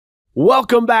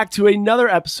Welcome back to another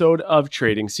episode of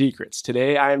Trading Secrets.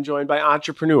 Today, I am joined by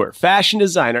entrepreneur, fashion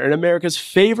designer, and America's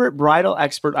favorite bridal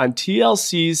expert on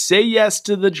TLC's Say Yes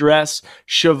to the Dress,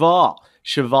 Cheval.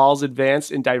 Cheval's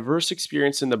advanced and diverse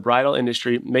experience in the bridal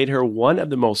industry made her one of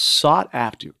the most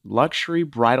sought-after luxury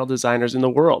bridal designers in the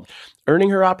world,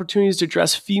 earning her opportunities to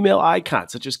dress female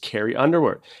icons such as Carrie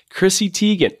Underwood, Chrissy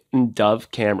Teigen, and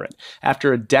Dove Cameron.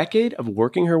 After a decade of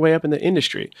working her way up in the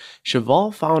industry,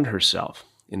 Cheval found herself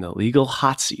in the legal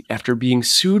hot seat after being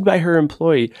sued by her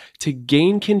employee to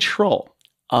gain control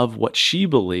of what she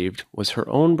believed was her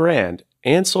own brand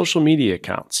and social media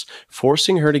accounts,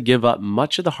 forcing her to give up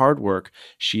much of the hard work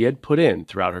she had put in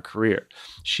throughout her career.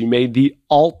 She made the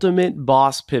ultimate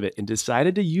boss pivot and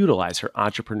decided to utilize her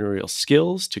entrepreneurial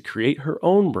skills to create her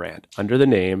own brand under the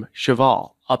name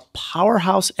Cheval, a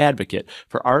powerhouse advocate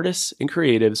for artists and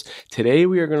creatives. Today,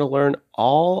 we are going to learn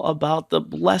all about the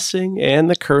blessing and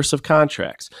the curse of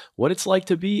contracts, what it's like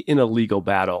to be in a legal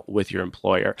battle with your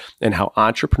employer, and how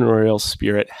entrepreneurial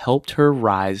spirit helped her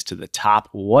rise to the top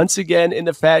once again in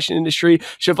the fashion industry.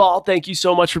 Cheval, thank you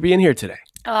so much for being here today.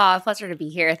 Oh, pleasure to be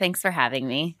here. Thanks for having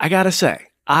me. I gotta say,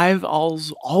 I've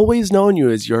always known you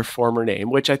as your former name,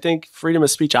 which I think freedom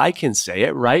of speech, I can say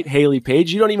it, right? Hayley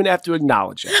Paige, you don't even have to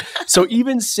acknowledge it. So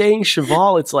even saying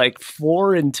Cheval, it's like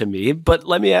foreign to me. But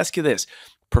let me ask you this,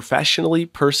 professionally,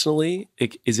 personally,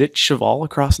 is it Cheval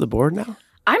across the board now?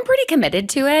 I'm pretty committed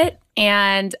to it.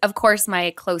 And of course,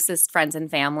 my closest friends and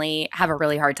family have a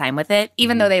really hard time with it,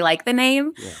 even though they like the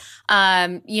name. Yeah.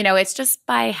 It's just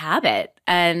by habit,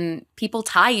 and people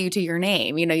tie you to your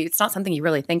name. It's not something you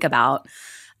really think about.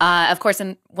 Of course,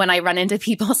 and when I run into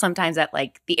people sometimes at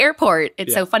like the airport,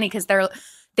 it's so funny because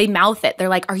they mouth it. They're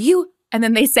like, "Are you?" And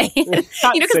then they say it,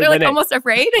 because they're like almost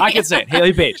afraid. I can say it,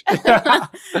 Hayley Paige.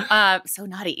 So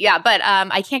naughty. Yeah, but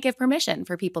I can't give permission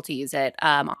for people to use it,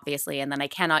 obviously. And then I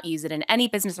cannot use it in any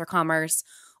business or commerce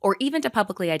or even to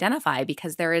publicly identify,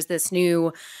 because there is this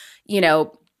new,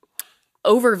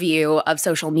 overview of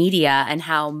social media and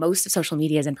how most of social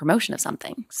media is in promotion of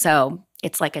something. So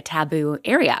it's like a taboo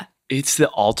area. It's the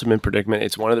ultimate predicament.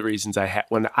 It's one of the reasons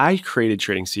when I created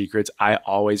Trading Secrets, I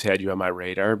always had you on my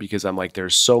radar, because I'm like,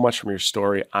 there's so much from your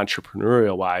story,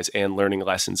 entrepreneurial wise, and learning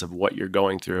lessons of what you're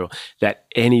going through that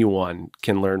anyone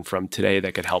can learn from today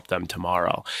that could help them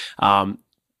tomorrow.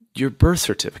 Your birth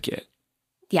certificate.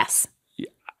 Yes.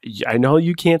 I know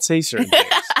you can't say certain things,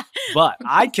 but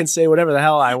I can say whatever the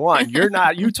hell I want.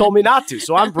 You told me not to,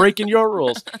 so I'm breaking your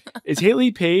rules. Is Hayley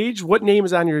Paige, what name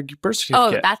is on your birth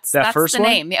certificate? Oh, that's first the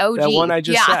name, the OG. That one I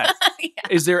just said. Yeah.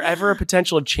 Is there ever a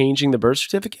potential of changing the birth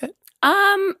certificate?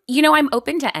 I'm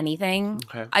open to anything.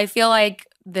 Okay. I feel like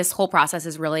this whole process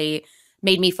has really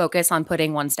made me focus on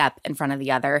putting one step in front of the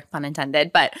other, pun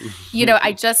intended. But,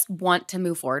 I just want to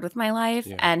move forward with my life.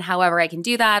 Yeah. And however I can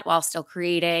do that while still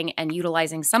creating and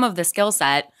utilizing some of the skill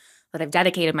set that I've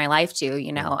dedicated my life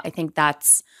to, I think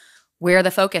that's where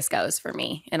the focus goes for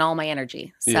me and all my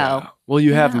energy. So, yeah. Well,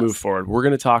 you have moved forward. We're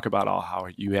going to talk about how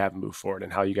you have moved forward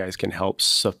and how you guys can help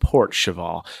support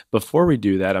Cheval. Before we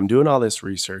do that, I'm doing all this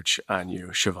research on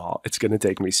you, Cheval. It's going to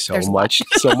take me so much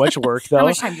work, though. How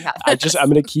much time do you have? I'm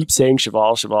going to keep saying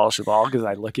Cheval, Cheval, Cheval, because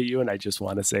I look at you and I just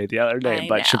want to say the other name.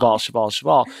 But Cheval, Cheval,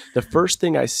 Cheval. The first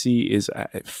thing I see is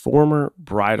a former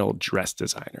bridal dress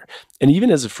designer. And even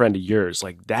as a friend of yours,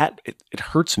 like that, it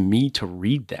hurts me to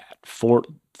read that.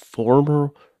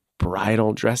 Former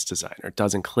bridal dress designer. It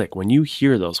doesn't click. When you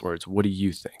hear those words, what are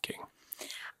you thinking?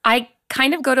 I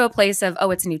kind of go to a place of,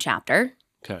 it's a new chapter.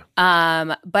 Okay.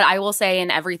 But I will say, in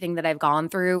everything that I've gone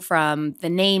through, from the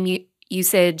name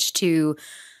usage to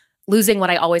losing what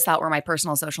I always thought were my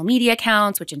personal social media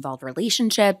accounts, which involved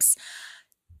relationships,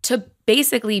 to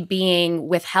basically being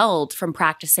withheld from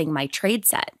practicing my trade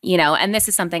set, and this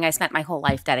is something I spent my whole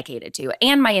life dedicated to,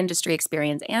 and my industry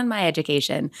experience and my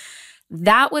education.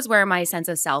 That was where my sense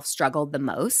of self struggled the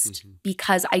most,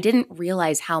 because I didn't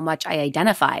realize how much I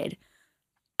identified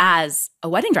as a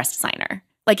wedding dress designer.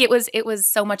 Like it was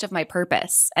so much of my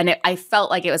purpose, and I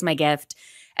felt like it was my gift.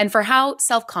 And for how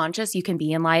self-conscious you can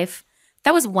be in life,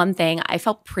 that was one thing I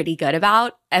felt pretty good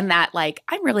about, and that like,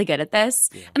 I'm really good at this.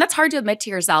 Yeah. And that's hard to admit to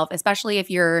yourself, especially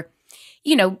if you're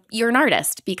an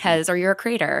artist, or you're a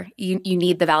creator. You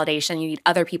need the validation. You need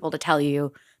other people to tell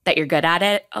you that you're good at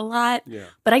it a lot. Yeah.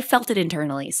 But I felt it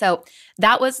internally. So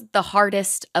that was the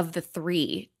hardest of the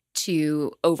three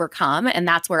to overcome. And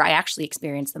that's where I actually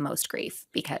experienced the most grief,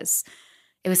 because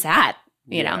it was sad,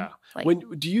 you know?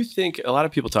 Do you think, a lot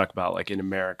of people talk about, like, in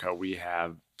America, we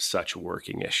have such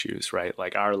working issues, right?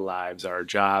 Like our lives, our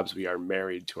jobs, we are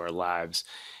married to our lives.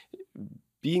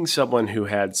 being someone who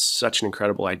had such an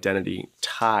incredible identity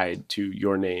tied to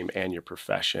your name and your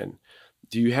profession,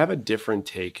 do you have a different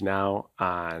take now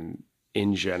on,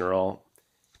 in general,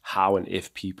 how and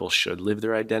if people should live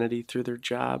their identity through their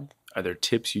job? Are there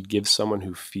tips you'd give someone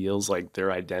who feels like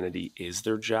their identity is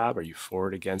their job? Are you for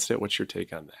it, against it? What's your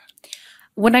take on that?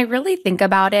 When I really think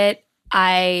about it,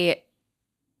 I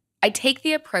take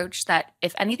the approach that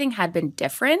if anything had been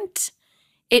different,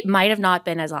 it might have not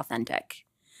been as authentic.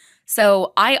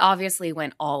 So I obviously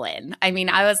went all in. I mean,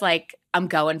 I was like, I'm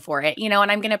going for it, and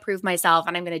I'm going to prove myself,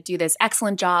 and I'm going to do this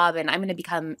excellent job, and I'm going to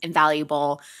become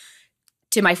invaluable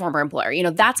to my former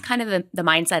employer. That's kind of the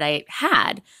mindset I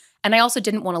had. And I also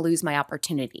didn't want to lose my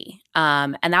opportunity.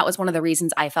 And that was one of the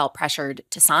reasons I felt pressured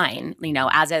to sign,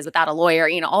 as is, without a lawyer,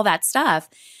 all that stuff.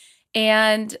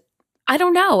 And I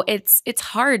don't know. It's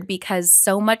hard because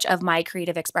so much of my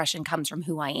creative expression comes from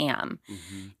who I am.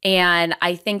 Mm-hmm. And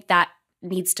I think that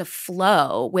needs to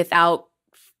flow without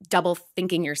double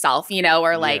thinking yourself,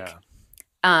 or like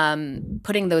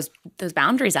putting those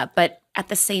boundaries up. But at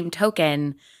the same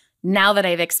token, now that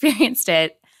I've experienced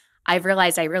it, I've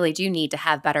realized I really do need to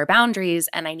have better boundaries,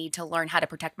 and I need to learn how to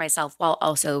protect myself while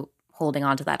also holding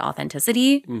on to that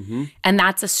authenticity. Mm-hmm. And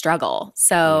that's a struggle.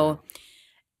 So,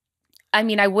 I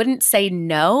mean, I wouldn't say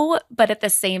but at the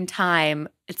same time,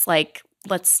 it's like,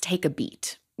 let's take a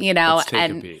beat,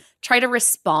 and try to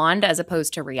respond as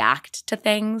opposed to react to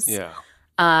things. Yeah.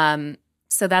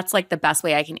 So that's like the best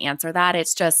way I can answer that.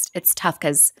 It's tough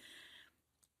because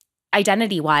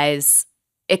identity-wise,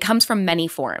 it comes from many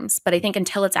forms, but I think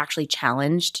until it's actually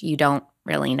challenged, you don't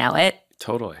really know it.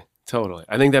 Totally.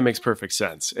 I think that makes perfect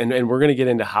sense. And we're going to get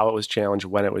into how it was challenged,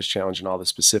 when it was challenged, and all the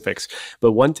specifics.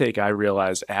 But one take I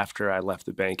realized after I left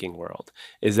the banking world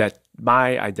is that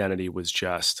my identity was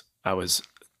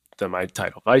my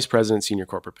title, vice president, senior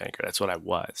corporate banker. That's what I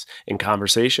was. In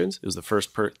conversations, it was the first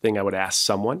thing I would ask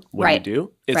someone, what do you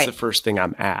do? It's the first thing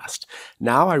I'm asked.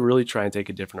 Now I really try and take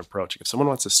a different approach. If someone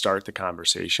wants to start the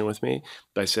conversation with me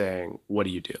by saying, what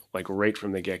do you do? Like right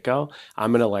from the get-go,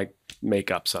 I'm going to make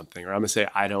up something, or I'm going to say,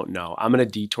 I don't know. I'm going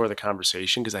to detour the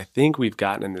conversation because I think we've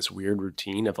gotten in this weird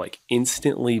routine of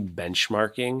instantly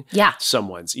benchmarking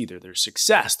someone's either their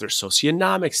success, their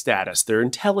socioeconomic status, their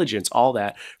intelligence, all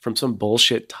that from some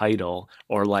bullshit title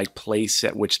or place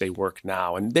at which they work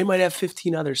now. And they might have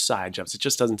 15 other side jobs. It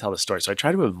just doesn't tell the story. So I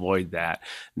try to avoid that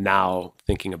now,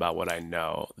 thinking about what I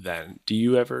know then. Do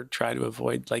you ever try to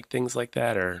avoid things like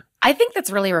that? Or I think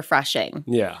that's really refreshing.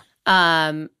 Yeah.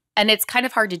 And it's kind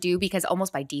of hard to do because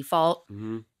almost by default,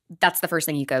 that's the first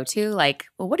thing you go to. Like,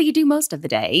 well, what do you do most of the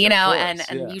day?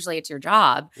 And usually it's your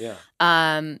job. Yeah.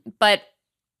 But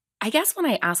I guess when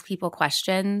I ask people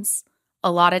questions,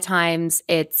 a lot of times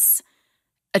it's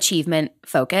achievement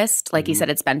focused. Like you said,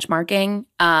 it's benchmarking.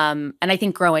 And I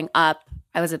think growing up,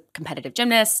 I was a competitive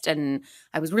gymnast and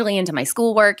I was really into my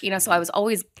schoolwork, so I was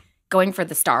always going for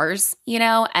the stars,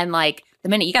 and the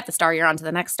minute you got the star, you're on to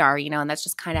the next star, and that's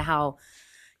just kind of how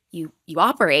you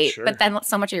operate. Sure. But then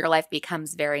so much of your life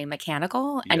becomes very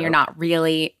mechanical and you're not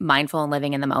really mindful and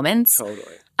living in the moments.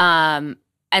 Totally. And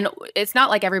it's not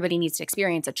like everybody needs to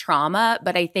experience a trauma,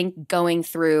 but I think going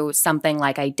through something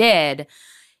like I did,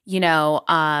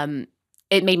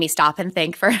 it made me stop and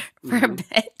think for a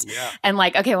bit. Yeah. And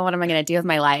okay, well, what am I going to do with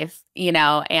my life?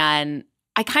 And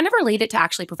I kind of relate it to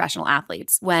actually professional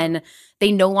athletes when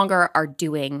they no longer are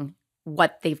doing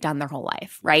what they've done their whole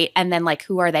life, right? And then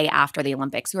who are they after the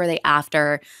Olympics? Who are they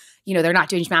after, they're not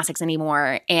doing gymnastics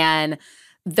anymore. And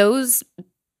those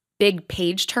big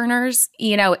page turners,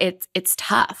 it's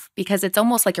tough because it's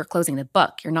almost like you're closing the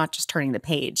book. You're not just turning the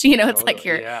page, it's like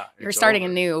you're starting a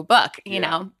new book, you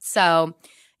know? So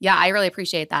yeah, I really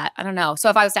appreciate that. I don't know.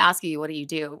 So if I was to ask you, what do you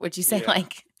do? Would you say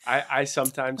I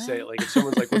sometimes say if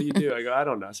someone's like, what do you do? I go, I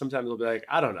don't know. Sometimes they'll be like,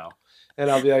 I don't know. And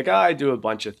I'll be like, I do a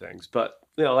bunch of things, but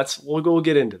we'll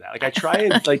get into that. I try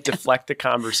and deflect the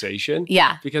conversation.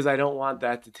 Yeah. Because I don't want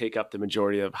that to take up the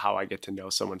majority of how I get to know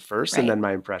someone first and then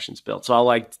my impression's built. So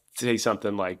I'll say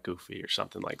something goofy or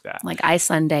something like that. I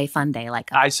Sunday fun day,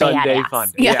 I Sunday fun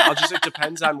day. Yeah. I'll just, it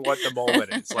depends on what the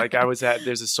moment is.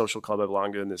 There's a social club I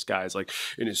belong to and this guy's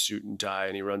in his suit and tie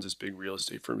and he runs this big real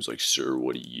estate firm. He's like, sir,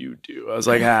 what do you do? I was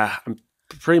like, I'm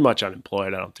pretty much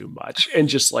unemployed. I don't do much. And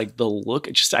just the look,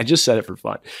 I just said it for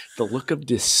fun. The look of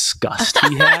disgust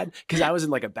he had, because I was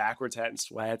in a backwards hat and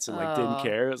sweats and didn't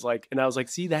care. It was and I was like,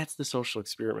 see, that's the social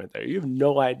experiment there. You have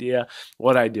no idea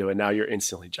what I do. And now you're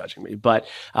instantly judging me. But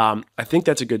I think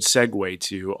that's a good segue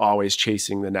to always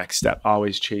chasing the next step,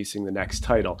 always chasing the next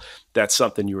title. That's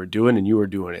something you were doing and you were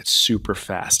doing it super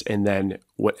fast. And then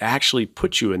what actually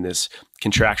put you in this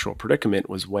contractual predicament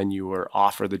was when you were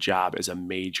offered the job as a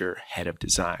major head of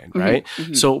design, right?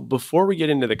 Mm-hmm. So before we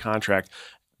get into the contract,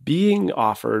 being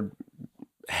offered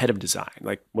head of design,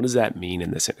 like what does that mean in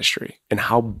this industry? And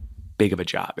how big of a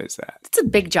job is that? It's a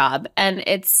big job. And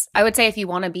I would say if you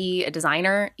want to be a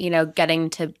designer,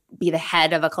 getting to be the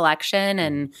head of a collection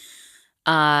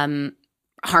and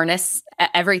harness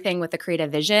everything with a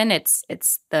creative vision, it's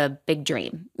the big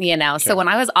dream, Okay. So when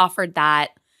I was offered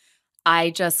that, I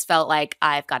just felt like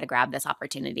I've got to grab this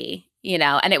opportunity,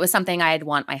 and it was something I'd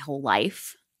want my whole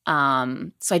life. So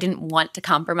I didn't want to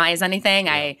compromise anything.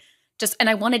 Yeah.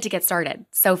 I wanted to get started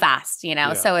so fast,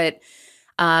 Yeah. So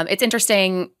it's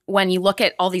interesting when you look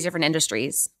at all these different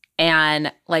industries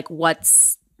and like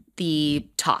what's the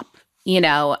top,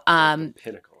 The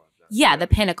pinnacle of that. Yeah, the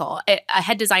pinnacle. A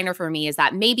head designer for me is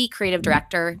that. Maybe creative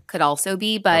director could also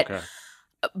be, but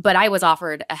I was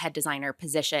offered a head designer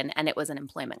position and it was an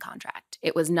employment contract.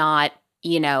 It was not,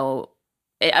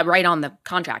 right on the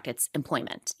contract, it's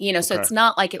employment, so it's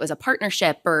not like it was a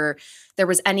partnership or there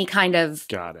was any kind of,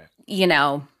 got it.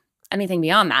 Anything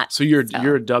beyond that. So you're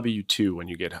a W-2 when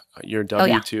you get your W-2.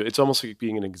 Oh, yeah. It's almost like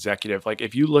being an executive. Like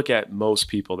if you look at most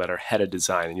people that are head of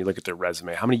design and you look at their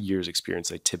resume, how many years experience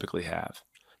they typically have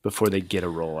before they get a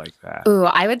role like that? Ooh,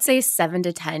 I would say 7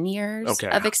 to 10 years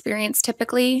of experience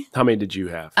typically. How many did you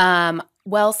have?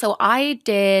 Well, so I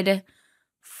did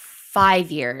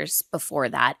 5 years before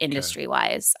that,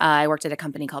 industry-wise. I worked at a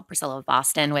company called Priscilla of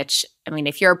Boston, which,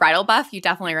 if you're a bridal buff, you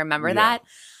definitely remember that.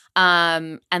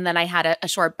 And then I had a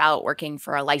short bout working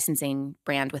for a licensing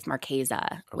brand with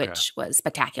Marchesa, which was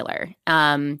spectacular.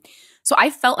 So I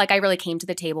felt like I really came to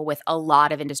the table with a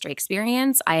lot of industry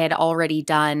experience. I had already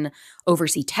done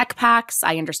overseas tech packs.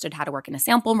 I understood how to work in a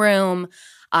sample room.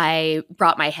 I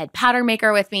brought my head pattern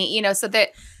maker with me, so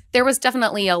that there was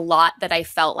definitely a lot that I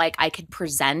felt like I could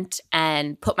present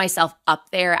and put myself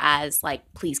up there as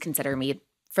like, please consider me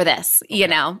for this,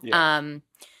 Yeah.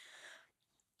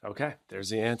 Okay,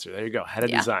 there's the answer. There you go, head of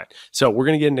design. So we're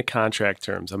going to get into contract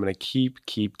terms. I'm going to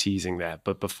keep teasing that.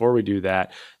 But before we do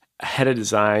that, head of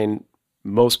design,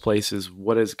 most places,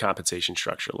 what does compensation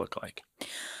structure look like?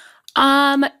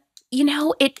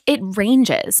 It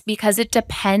ranges because it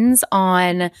depends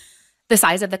on the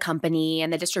size of the company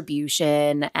and the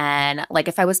distribution. And like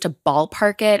if I was to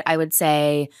ballpark it, I would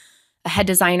say a head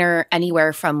designer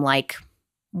anywhere from like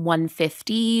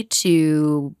 150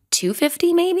 to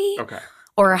 250 maybe. Okay.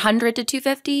 Or 100 to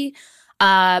 250.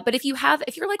 But if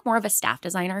you're like more of a staff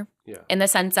designer, in the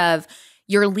sense of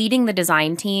you're leading the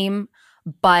design team,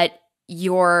 but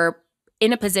you're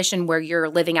in a position where you're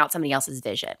living out somebody else's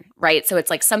vision, right? So it's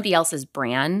like somebody else's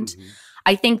brand. Mm-hmm.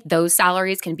 I think those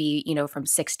salaries can be, from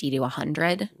 60 to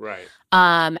 100. Right.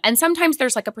 And sometimes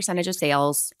there's like a percentage of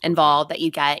sales involved that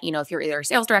you get, if you're either a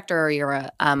sales director or you're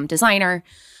a designer.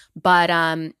 But,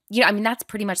 that's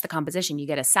pretty much the composition. You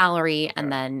get a salary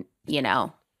and then,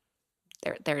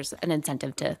 there's an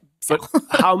incentive to sell.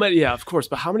 But how many, yeah, of course,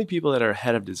 but how many people that are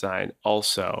head of design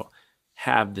also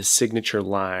have the signature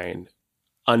line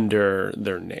under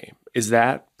their name? Is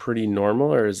that pretty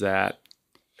normal or is that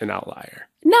an outlier?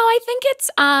 No, I think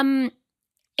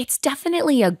it's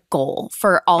definitely a goal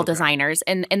for all designers.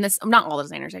 And this, not all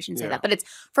designers, I shouldn't say that, but it's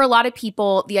for a lot of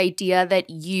people, the idea that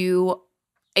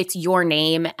it's your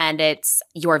name and it's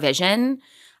your vision,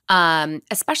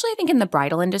 especially I think in the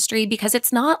bridal industry, because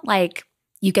it's not like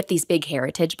you get these big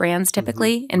heritage brands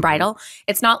typically in bridal.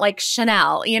 It's not like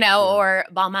Chanel, or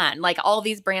Balmain, like all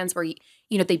these brands where,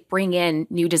 they bring in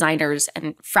new designers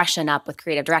and freshen up with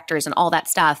creative directors and all that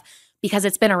stuff because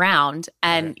it's been around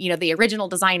and, the original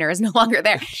designer is no longer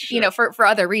there, for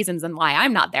other reasons than why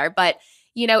I'm not there. But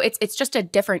it's just a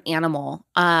different animal.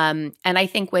 And I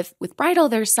think with bridal,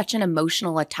 there's such an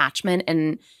emotional attachment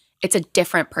and it's a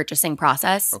different purchasing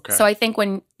process. Okay. So I think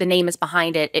when the name is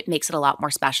behind it, it makes it a lot more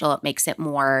special. It makes it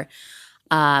more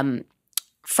from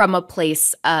a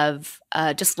place of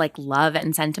just like love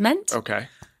and sentiment. Okay.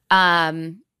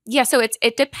 So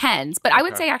it depends. But I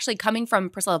would say actually coming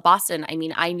from Priscilla of Boston,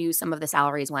 I knew some of the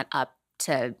salaries went up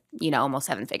to, almost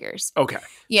 7 figures. Okay.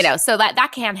 So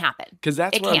that can happen. Because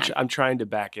that's what I'm trying to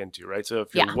back into, right? So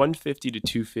if you're 150 to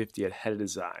 250 at head of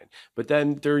design, but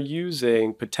then they're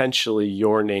using potentially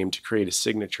your name to create a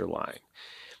signature line.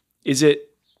 Is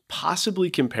it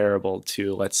possibly comparable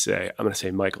to, let's say, I'm going to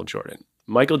say Michael Jordan.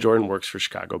 Michael Jordan works for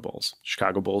Chicago Bulls.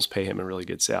 Chicago Bulls pay him a really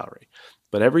good salary.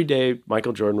 But every day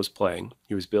Michael Jordan was playing,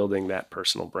 he was building that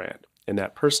personal brand. And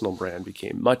that personal brand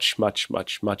became much, much,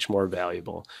 much, much more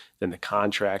valuable than the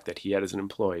contract that he had as an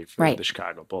employee for the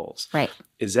Chicago Bulls. Right.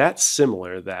 Is that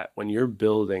similar, that when you're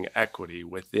building equity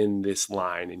within this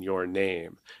line in your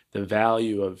name, the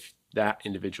value of that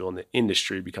individual in the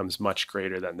industry becomes much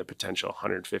greater than the potential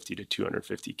 150 to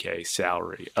 250K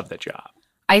salary of the job?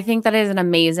 I think that is an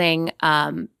amazing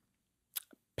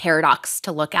paradox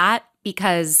to look at,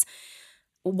 because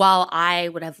while I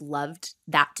would have loved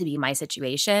that to be my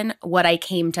situation, what I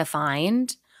came to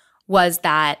find was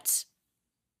that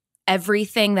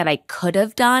everything that I could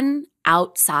have done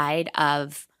outside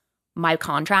of my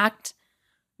contract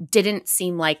didn't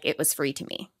seem like it was free to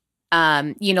me.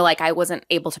 Like I wasn't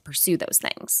able to pursue those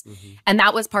things. Mm-hmm. And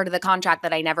that was part of the contract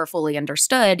that I never fully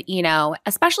understood,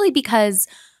 especially because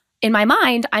in my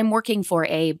mind, I'm working for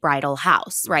a bridal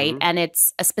house, right? And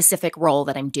it's a specific role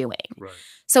that I'm doing. Right.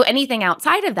 So anything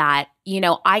outside of that,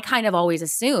 I kind of always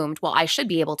assumed, well, I should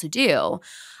be able to do.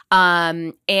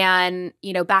 And,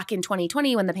 back in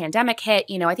 2020 when the pandemic hit,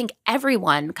 I think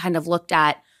everyone kind of looked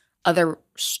at other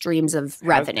streams of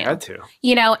revenue. Had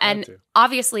to.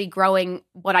 Obviously growing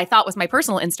what I thought was my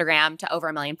personal Instagram to over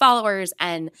 1 million followers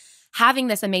and having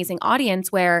this amazing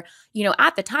audience where,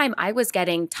 at the time I was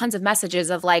getting tons of messages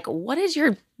of like, what is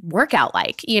your workout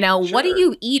like? Sure. What do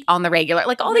you eat on the regular?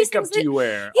 Like all these things. Makeup do you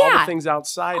wear? Yeah, all the things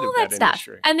outside of that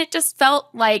industry. And it just felt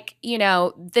like,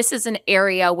 this is an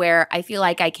area where I feel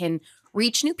like I can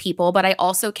reach new people, but I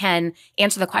also can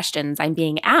answer the questions I'm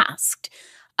being asked.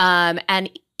 And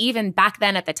even back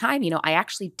then at the time, I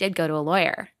actually did go to a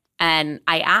lawyer and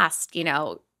I asked,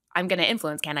 I'm going to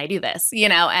influence, can I do this?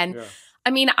 I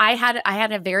mean, I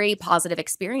had a very positive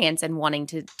experience in wanting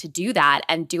to do that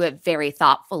and do it very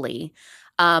thoughtfully.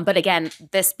 But again,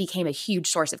 this became a huge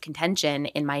source of contention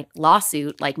in my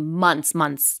lawsuit, like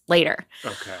months later.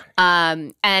 Okay.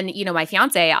 And, my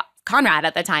fiance, Conrad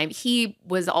at the time, he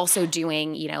was also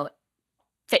doing,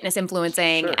 fitness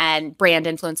influencing and brand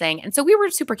influencing. And so we were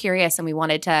super curious and we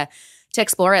wanted to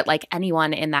explore it like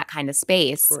anyone in that kind of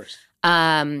space. Of course.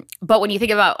 But when you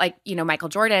think about Michael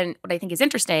Jordan, what I think is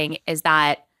interesting is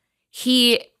that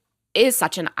he is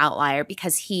such an outlier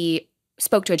because he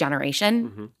spoke to a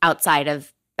generation outside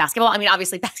of basketball. I mean,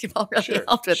 obviously basketball really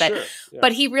helped with it,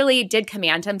 but he really did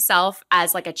command himself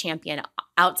as like a champion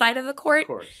outside of the court.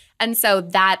 And so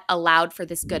that allowed for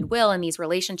this goodwill and these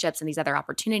relationships and these other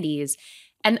opportunities.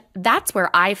 And that's where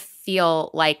I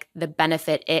feel like the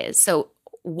benefit is. So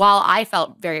while I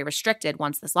felt very restricted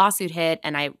once this lawsuit hit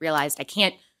and I realized I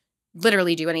can't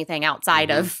literally do anything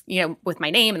outside of, with my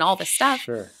name and all this stuff,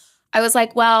 I was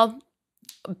like, well,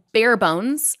 bare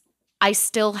bones, I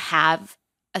still have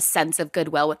a sense of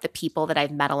goodwill with the people that I've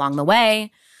met along the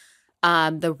way,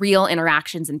 the real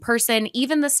interactions in person,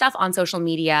 even the stuff on social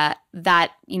media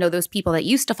that, those people that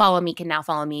used to follow me can now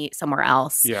follow me somewhere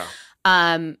else. Yeah.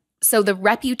 So the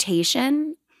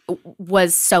reputation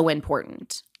was so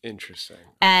important. Interesting.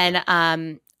 And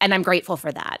I'm grateful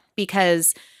for that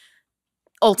because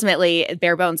ultimately,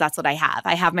 bare bones, that's what I have.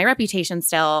 I have my reputation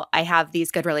still. I have these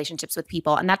good relationships with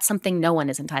people, and that's something no one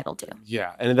is entitled to.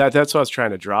 Yeah, and that's what I was trying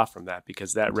to draw from that,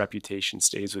 because that reputation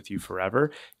stays with you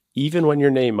forever. Even when your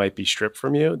name might be stripped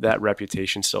from you, that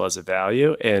reputation still has a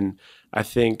value. And I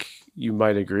think you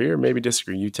might agree or maybe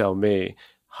disagree. You tell me.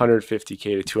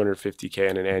 150K to 250K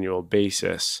on an annual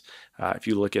basis. If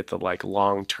you look at the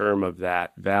long term of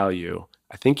that value,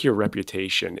 I think your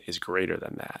reputation is greater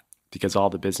than that, because all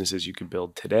the businesses you can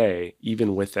build today,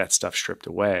 even with that stuff stripped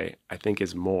away, I think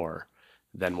is more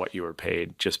than what you were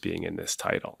paid just being in this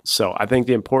title. So I think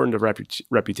the importance of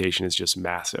reputation is just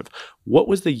massive. What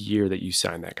was the year that you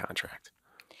signed that contract?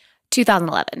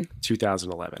 2011.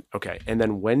 2011. Okay. And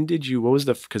then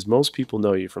because most people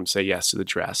know you from Say Yes to the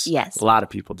Dress. Yes. A lot of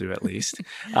people do at least.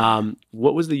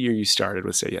 What was the year you started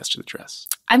with Say Yes to the Dress?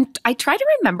 I try to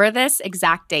remember this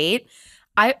exact date.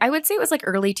 I would say it was like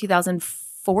early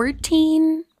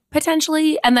 2014,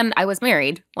 potentially. And then I was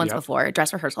married once before,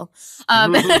 dress rehearsal,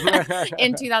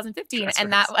 in 2015.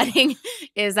 And that wedding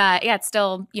is, it's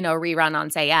still, a rerun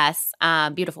on Say Yes.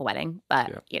 Beautiful wedding,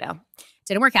 but,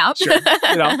 didn't work out. Sure.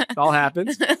 It all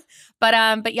happens.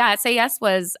 But yeah, Say Yes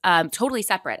was totally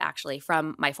separate actually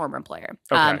from my former employer.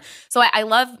 Okay. So I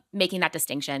love making that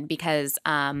distinction because,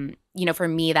 for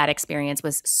me, that experience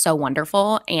was so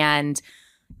wonderful and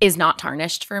is not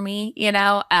tarnished for me, and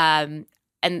I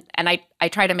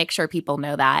try to make sure people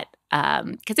know that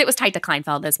because it was tied to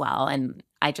Kleinfeld as well. And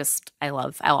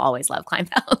I'll always love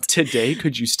Kleinfeld. Today,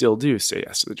 could you still do Say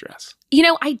Yes to the Dress?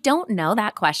 I don't know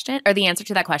that question or the answer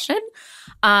to that question.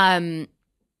 I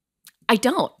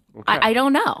don't. Okay. I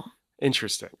don't know.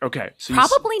 Interesting. Okay. So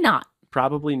Probably not.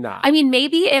 Probably not. I mean,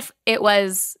 maybe if it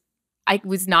was I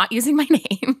was not using my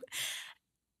name,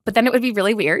 but then it would be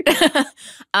really weird.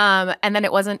 And then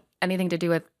it wasn't anything to do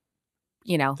with,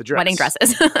 The dress. wedding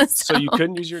dresses. So you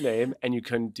couldn't use your name and you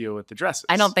couldn't deal with the dresses.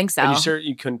 I don't think so. And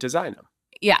you couldn't design them.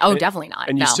 Yeah. Oh, definitely not.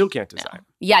 And you still can't design them.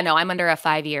 Yeah, no, I'm under a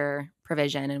 5-year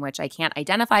provision in which I can't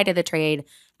identify to the trade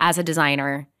as a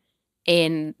designer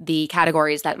in the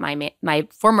categories that my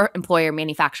former employer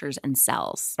manufactures and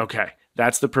sells. Okay.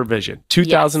 That's the provision.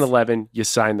 2011, you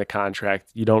sign the contract.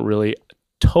 You don't really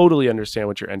totally understand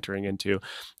what you're entering into.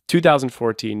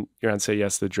 2014, you're on Say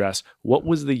Yes to the Dress. What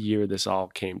was the year this all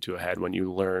came to a head when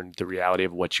you learned the reality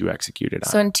of what you executed on?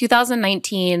 So in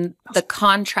 2019, the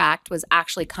contract was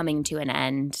actually coming to an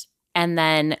end. And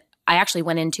then I actually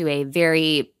went into a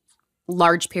very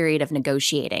large period of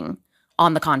negotiating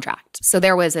on the contract. So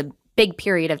there was a big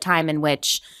period of time in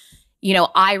which,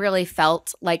 I really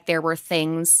felt like there were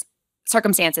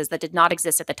circumstances that did not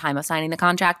exist at the time of signing the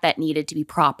contract that needed to be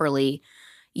properly,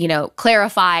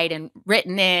 clarified and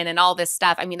written in and all this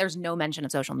stuff. I mean, there's no mention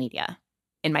of social media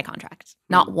in my contract,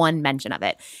 not one mention of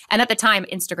it. And at the time,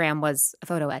 Instagram was a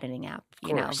photo editing app,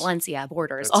 Valencia,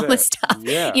 Borders, all this stuff.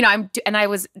 Yeah. And I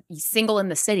was single in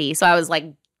the city. So I was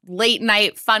like late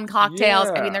night fun cocktails.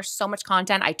 Yeah. I mean, there's so much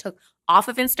content I took off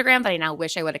of Instagram that I now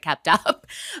wish I would have kept up.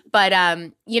 But,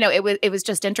 it was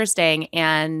just interesting.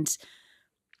 And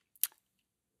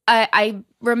I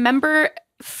remember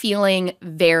feeling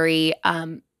very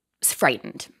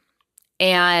frightened.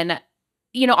 And,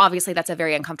 obviously that's a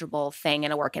very uncomfortable thing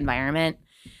in a work environment.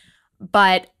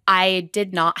 But I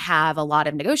did not have a lot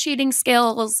of negotiating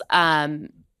skills. I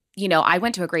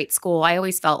went to a great school. I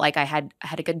always felt like I had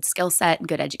a good skill set and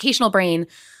good educational brain.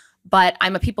 But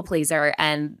I'm a people pleaser.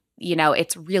 And,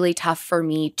 it's really tough for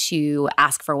me to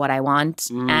ask for what I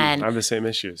want. And I have the same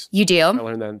issues. You do? I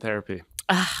learned that in therapy.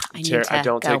 I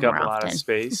don't take up a lot of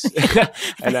space.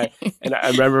 and I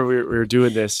remember we were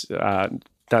doing this,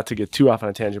 not to get too off on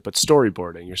a tangent, but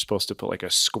storyboarding. You're supposed to put like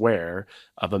a square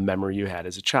of a memory you had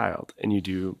as a child, and you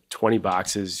do 20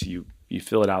 boxes. You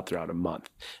fill it out throughout a month.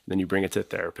 And then you bring it to a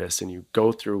therapist and you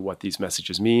go through what these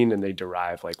messages mean, and they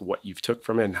derive like what you've took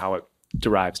from it and how it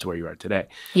derives to where you are today.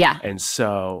 Yeah. And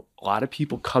so a lot of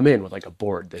people come in with like a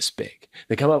board this big.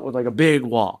 They come up with like a big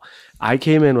wall. I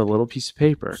came in with a little piece of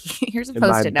paper. Here's a and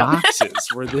Post-it note. my boxes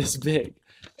were this big.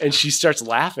 And she starts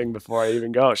laughing before I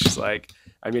even go. She's like,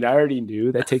 I already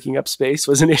knew that taking up space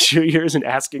was an issue of yours and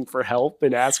asking for help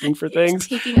and asking for things.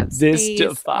 Taking up this space.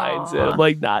 defines it. I'm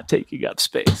like, not taking up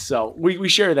space. So we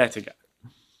share that together.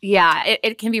 Yeah,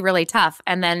 it can be really tough.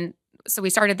 And then so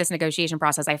we started this negotiation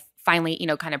process. I finally,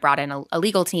 kind of brought in a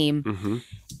legal team. Mm-hmm.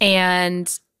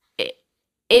 And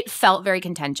it felt very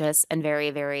contentious and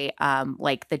very, very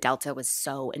like the delta was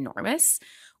so enormous,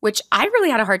 which I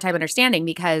really had a hard time understanding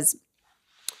because,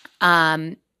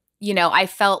 I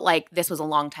felt like this was a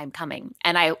long time coming.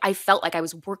 And I felt like I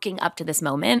was working up to this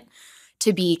moment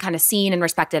to be kind of seen and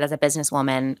respected as a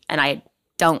businesswoman. And I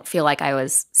don't feel like I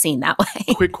was seen that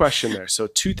way. Quick question there. So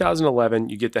 2011,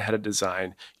 you get the head of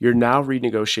design. You're now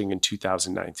renegotiating in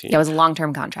 2019. Yeah, it was a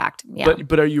long-term contract. Yeah.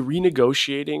 But are you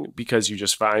renegotiating because you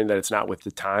just find that it's not with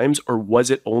the times, or was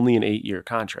it only an 8-year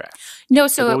contract? No,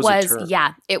 so Like,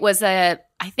 it was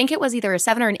I think it was either a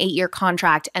 7 or an 8-year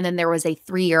contract, and then there was a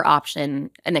 3-year option,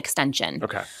 an extension.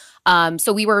 Okay.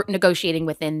 So we were negotiating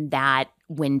within that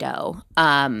window,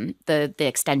 the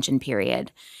extension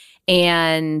period.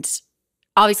 And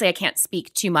obviously, I can't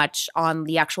speak too much on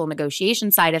the actual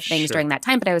negotiation side of things during that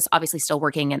time, but I was obviously still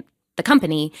working at the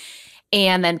company.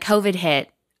 And then COVID hit.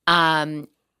 And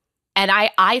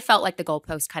I felt like the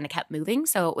goalpost kind of kept moving.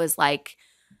 So it was like,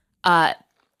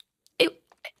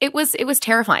 it was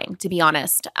terrifying, to be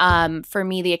honest. For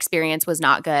me, the experience was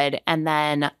not good. And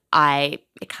then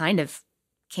it kind of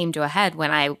came to a head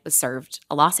when I was served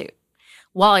a lawsuit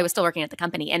while I was still working at the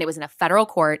company. And it was in a federal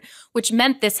court, which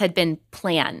meant this had been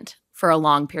planned for a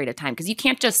long period of time, because you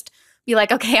can't just be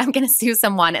like, okay, I'm going to sue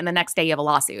someone and the next day you have a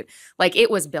lawsuit. Like, it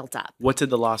was built up. What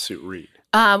did the lawsuit read?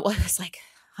 Well, it was like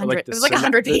 100. It was like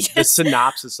 100 pages. The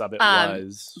synopsis of it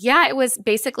was. Yeah, it was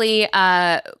basically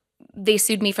they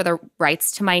sued me for the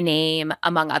rights to my name,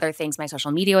 among other things. My social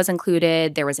media was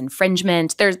included. There was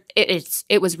infringement.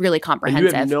 It was really comprehensive.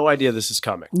 And you had no idea this is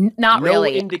coming. Not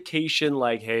really. No indication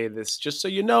like, hey, this, just so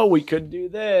you know, we could do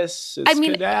this. This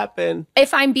could happen.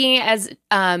 If I'm being as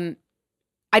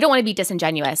I don't want to be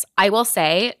disingenuous. I will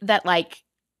say that, like,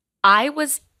 I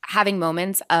was having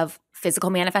moments of physical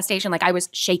manifestation. Like, I was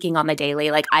shaking on the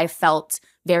daily. Like, I felt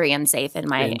very unsafe in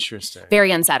my— Interesting.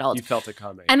 Very unsettled. You felt it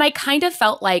coming. And I kind of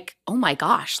felt like, oh my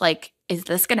gosh, like, is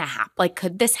this going to happen? Like,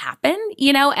 could this happen?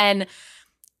 And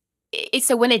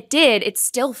so when it did, it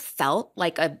still felt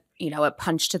like a a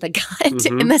punch to the gut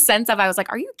in the sense of I was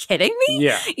like, are you kidding me?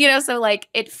 Yeah. So like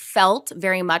it felt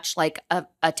very much like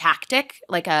a tactic,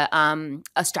 like a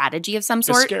strategy of some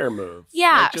sort. A scare move.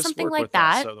 Yeah, like, just something work like with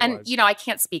that. us, And, otherwise- I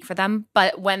can't speak for them,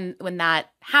 but when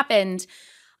that happened,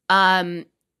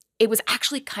 it was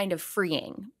actually kind of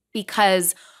freeing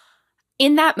because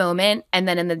in that moment and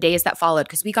then in the days that followed,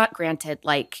 because we got granted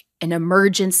like an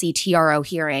emergency TRO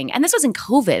hearing, and this was in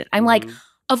COVID. I'm like,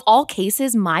 of all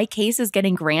cases, my case is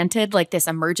getting granted like this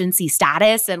emergency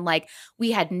status, and like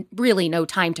we had really no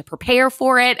time to prepare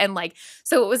for it, and like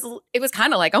so it was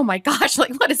kind of like, oh my gosh,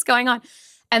 like what is going on?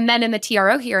 And then in the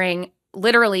TRO hearing,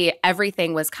 literally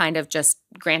everything was kind of just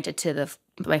granted to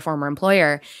my former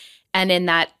employer. And in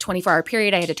that 24-hour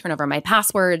period, I had to turn over my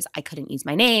passwords. I couldn't use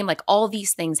my name. Like all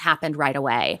these things happened right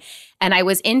away. And I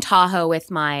was in Tahoe with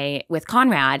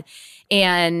Conrad,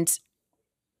 and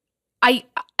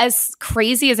as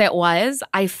crazy as it was,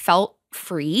 I felt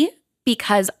free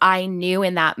because I knew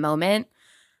in that moment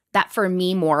that for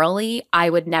me morally, I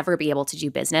would never be able to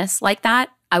do business like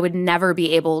that. I would never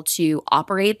be able to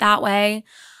operate that way.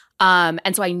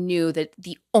 And so I knew that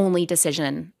the only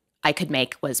decision I could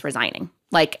make was resigning.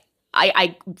 Like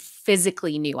I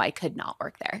physically knew I could not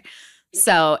work there.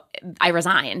 So I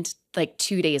resigned like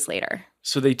 2 days later.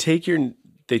 So they take your name,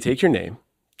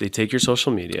 they take your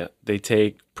social media, they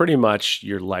take pretty much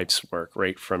your life's work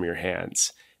right from your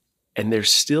hands. And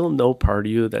there's still no part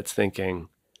of you that's thinking,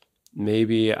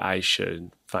 maybe I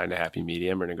should find a happy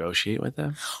medium or negotiate with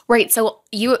them. Right. So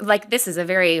this is a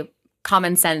very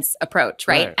common sense approach,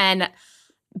 right? And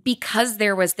because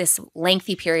there was this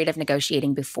lengthy period of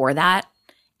negotiating before that,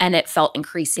 and it felt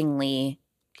increasingly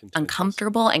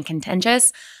uncomfortable and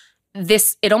contentious,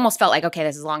 it almost felt like, okay,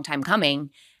 this is a long time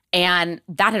coming. And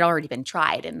that had already been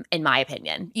tried, in my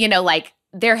opinion. Like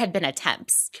there had been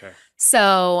attempts. Okay.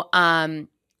 So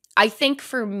I think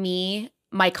for me,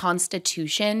 my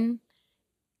constitution,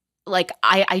 like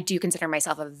I do consider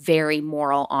myself a very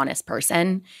moral, honest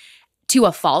person to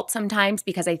a fault sometimes,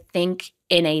 because I think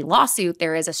in a lawsuit,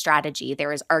 there is a strategy,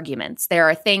 there is arguments, there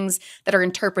are things that are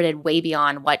interpreted way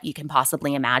beyond what you can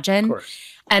possibly imagine. Of course.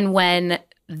 And when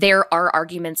there are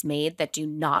arguments made that do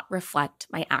not reflect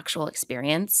my actual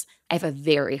experience, I have a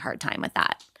very hard time with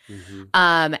that.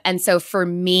 And so for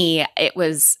me, it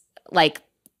was like,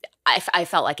 I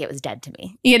felt like it was dead to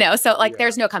me, So like,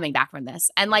 there's no coming back from this.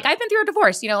 And like, I've been through a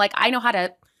divorce, like I know how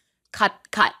to cut,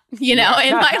 in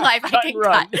my life, I can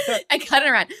cut. I cut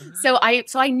and run. So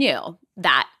I knew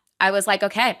that. I was like,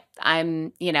 okay,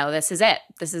 this is it.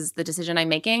 This is the decision I'm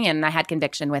making. And I had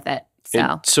conviction with it.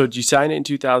 So did you sign it in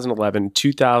 2011,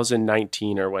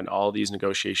 2019, or when all these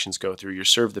negotiations go through, you're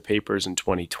served the papers in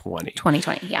 2020?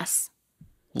 2020, yes.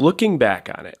 Looking back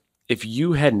on it, if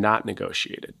you had not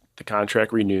negotiated, the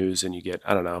contract renews and you get,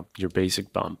 I don't know, your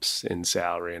basic bumps in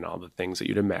salary and all the things that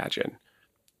you'd imagine.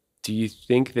 Do you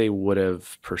think they would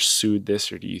have pursued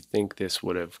this, or do you think this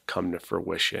would have come to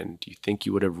fruition? Do you think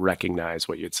you would have recognized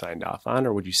what you had signed off on,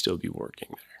 or would you still be working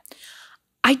there?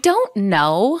 I don't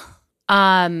know,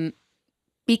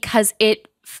 because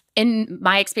in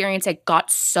my experience, it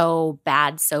got so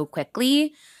bad so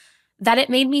quickly that it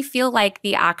made me feel like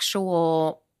the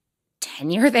actual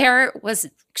tenure there was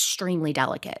extremely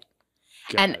delicate.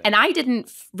 And I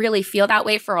didn't really feel that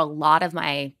way for a lot of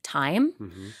my time.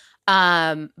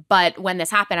 But when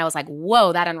this happened, I was like,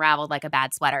 whoa, that unraveled like a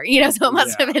bad sweater, so it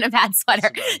must have been a bad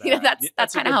sweater.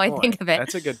 That's kind of how I think of it.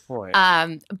 That's a good point.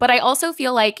 But I also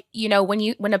feel like,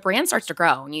 when a brand starts to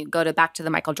grow, and you go back to the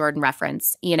Michael Jordan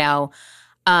reference, when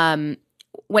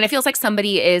it feels like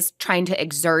somebody is trying to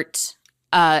exert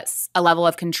a level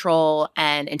of control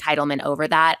and entitlement over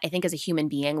that, I think as a human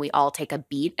being, we all take a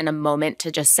beat and a moment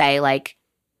to just say like,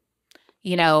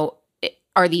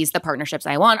 are these the partnerships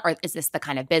I want? Or is this the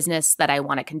kind of business that I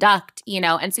want to conduct?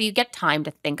 And so you get time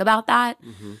to think about that.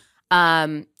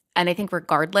 And I think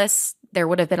regardless, there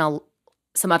would have been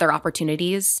some other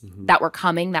opportunities that were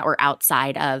coming that were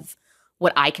outside of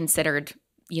what I considered,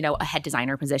 a head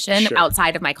designer position,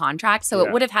 outside of my contract. So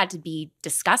it would have had to be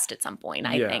discussed at some point,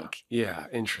 I think. Yeah,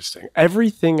 interesting.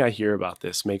 Everything I hear about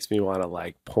this makes me want to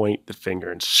like point the finger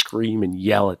and scream and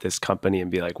yell at this company and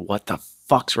be like, what the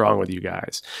fuck's wrong with you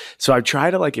guys? So I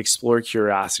try to like explore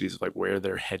curiosities of like where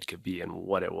their head could be and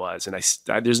what it was.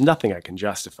 And there's nothing I can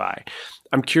justify.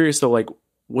 I'm curious though, like,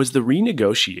 was the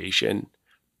renegotiation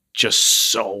just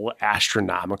so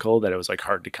astronomical that it was like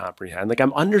hard to comprehend. Like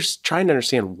I'm trying to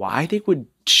understand why they would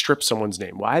strip someone's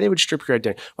name, why they would strip your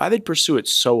identity, why they'd pursue it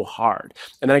so hard.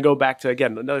 And then I go back to,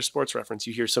 again, another sports reference.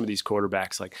 You hear some of these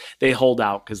quarterbacks, like they hold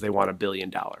out because they want $1 billion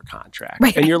contract.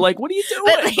 Right. And you're like, what are you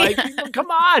doing? Like,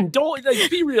 come on, don't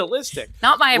be realistic.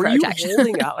 Not my approach. Were you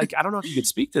holding out? Like, I don't know if you could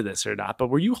speak to this or not, but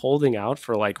were you holding out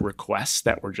for like requests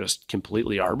that were just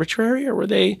completely arbitrary, or were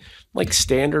they like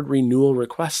standard renewal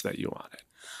requests that you wanted?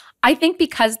 I think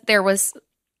because there was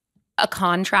a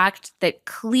contract that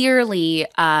clearly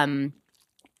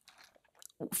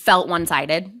felt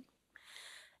one-sided,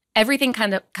 everything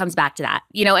kind of comes back to that,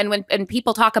 you know. And when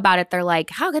people talk about it, they're like,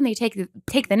 how can they take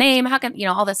the name? How can, you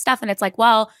know, all this stuff? And it's like,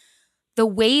 well, the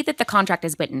way that the contract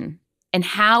is written and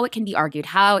how it can be argued,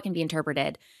 how it can be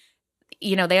interpreted,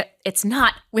 you know, it's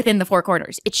not within the four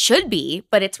corners. It should be,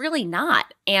 but it's really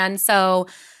not. And so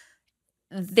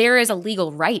there is a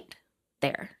legal right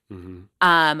there. Mm-hmm.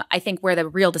 I think where the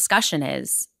real discussion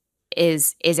is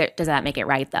it, does that make it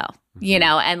right though? Mm-hmm. You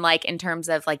know, and like in terms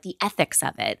of like the ethics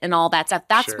of it and all that stuff,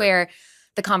 that's where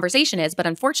the conversation is. But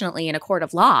unfortunately, in a court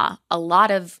of law, a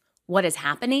lot of what is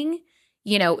happening,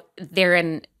 you know, they're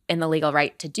in the legal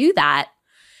right to do that.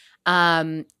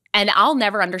 And I'll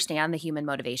never understand the human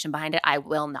motivation behind it. I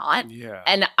will not. Yeah.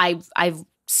 And I've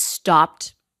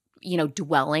stopped, you know,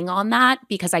 dwelling on that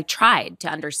because I tried to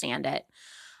understand it.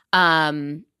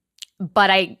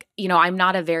 But I'm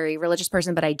not a very religious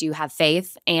person, but I do have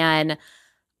faith. And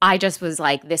I just was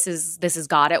like, this is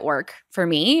God at work for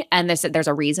me. And there's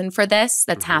a reason for this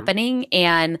that's happening.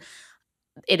 And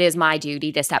it is my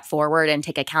duty to step forward and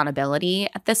take accountability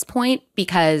at this point,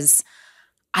 because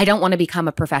I don't want to become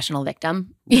a professional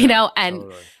victim, you know, and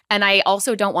I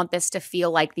also don't want this to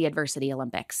feel like the adversity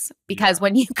Olympics, because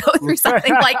when you go through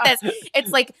something like this,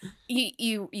 it's like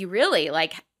you really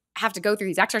like have to go through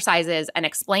these exercises and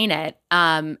explain it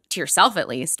to yourself at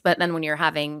least. But then when you're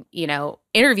having, you know,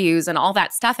 interviews and all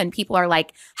that stuff and people are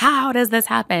like, how does this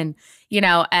happen? You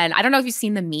know, and I don't know if you've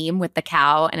seen the meme with the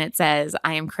cow and it says,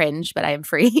 I am cringe, but I am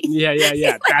free. Yeah.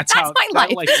 Like, that's how my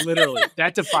life. Like literally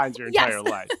that defines your entire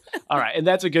life. All right. And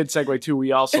that's a good segue too.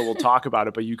 We also will talk about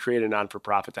it, but you create a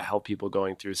non-for-profit to help people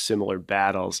going through similar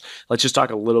battles. Let's just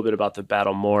talk a little bit about the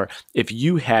battle more. If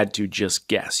you had to just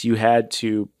guess, you had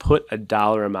to put a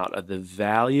dollar amount of the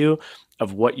value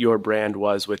of what your brand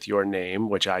was with your name,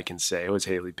 which I can say was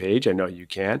Hayley Paige. I know you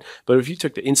can. But if you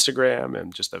took the Instagram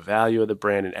and just the value of the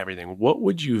brand and everything, what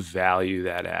would you value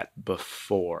that at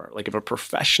before? Like if a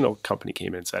professional company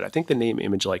came in and said, I think the name,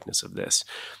 image, likeness of this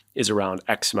is around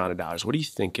X amount of dollars. What do you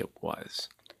think it was?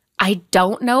 I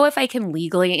don't know if I can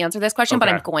legally answer this question, but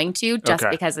I'm going to just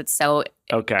because it's so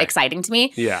exciting to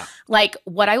me. Yeah. Like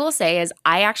what I will say is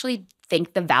I actually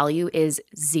think the value is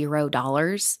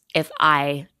 $0 if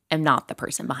I am not the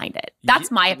person behind it.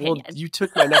 That's my opinion. Well, you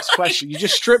took my next question. You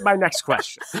just stripped my next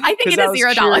question. I think it is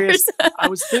 $0. I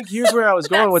was thinking, here's where I was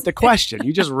going with the question.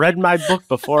 You just read my book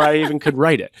before I even could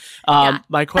write it.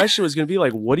 My question was going to be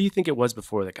like, what do you think it was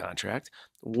before the contract?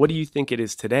 What do you think it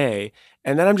is today?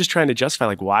 And then I'm just trying to justify,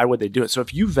 like, why would they do it? So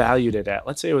if you valued it at,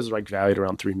 let's say it was like valued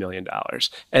around $3 million,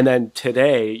 and then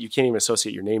today you can't even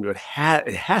associate your name to it,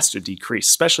 it has to decrease,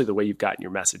 especially the way you've gotten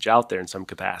your message out there in some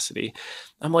capacity.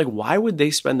 I'm like, why would they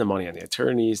spend the money on the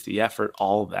attorneys, the effort,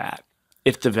 all that,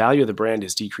 if the value of the brand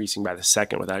is decreasing by the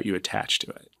second without you attached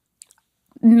to it?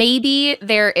 Maybe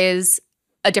there is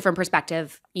a different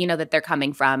perspective, you know, that they're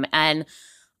coming from. And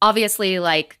obviously,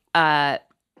 like,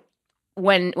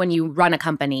 when you run a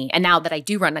company, and now that I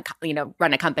do run a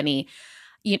company,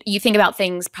 you think about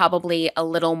things probably a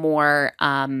little more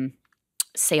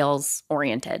sales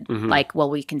oriented. Mm-hmm. Like, well,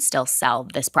 we can still sell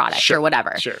this product or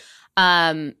whatever. Sure.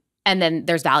 And then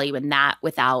there's value in that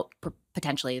without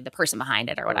potentially the person behind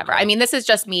it or whatever. Okay. I mean, this is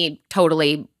just me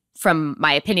totally from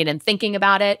my opinion and thinking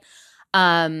about it.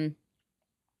 But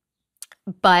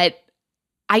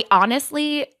I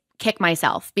honestly kick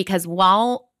myself because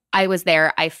while I was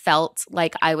there, I felt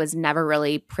like I was never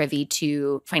really privy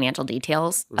to financial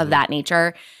details of that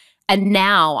nature. And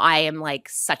now I am like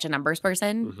such a numbers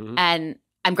person. And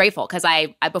I'm grateful because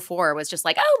I before was just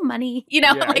like, oh, money, you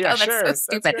know, that's so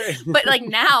stupid. But like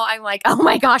now I'm like, oh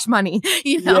my gosh, money,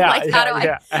 you know, how do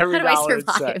I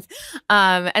survive?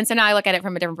 And so now I look at it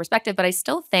from a different perspective, but I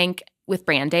still think with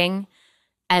branding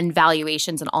and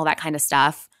valuations and all that kind of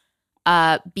stuff,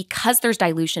 because there's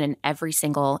dilution in every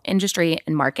single industry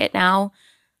and market now,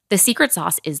 the secret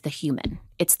sauce is the human.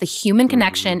 It's the human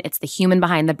connection. It's the human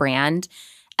behind the brand.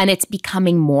 And it's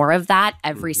becoming more of that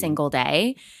every single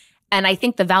day. And I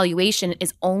think the valuation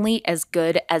is only as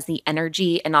good as the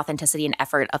energy and authenticity and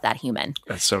effort of that human.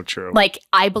 That's so true. Like,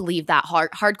 I believe that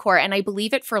hardcore, and I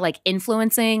believe it for like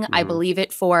influencing. I believe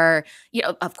it for,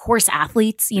 of course,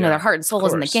 athletes, their heart and soul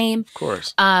is in the game. Of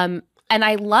course. And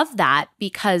I love that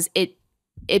because it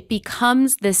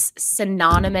becomes this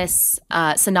synonymous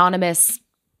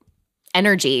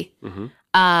energy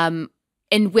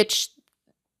in which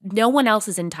no one else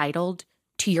is entitled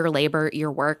to your labor,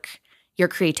 your work, your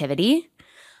creativity.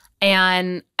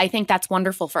 And I think that's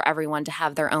wonderful for everyone to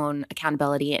have their own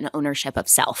accountability and ownership of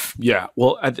self. Yeah.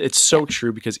 Well, it's so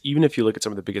true, because even if you look at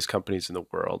some of the biggest companies in the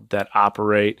world that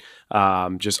operate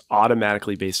just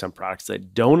automatically based on products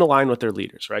that don't align with their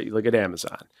leaders, right? You look at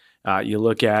Amazon. You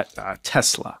look at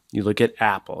Tesla, you look at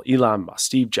Apple, Elon Musk,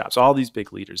 Steve Jobs, all these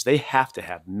big leaders, they have to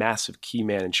have massive key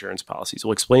man insurance policies.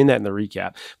 We'll explain that in the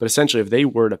recap. But essentially, if they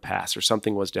were to pass or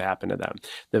something was to happen to them,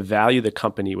 the value the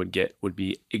company would get would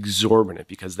be exorbitant,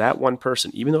 because that one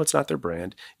person, even though it's not their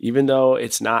brand, even though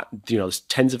it's not, there's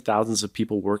tens of thousands of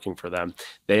people working for them,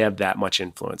 they have that much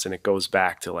influence. And it goes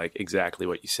back to like exactly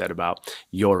what you said about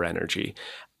your energy.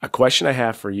 A question I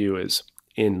have for you is,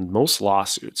 in most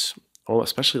lawsuits,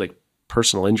 especially like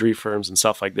personal injury firms and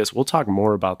stuff like this, we'll talk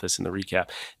more about this in the recap.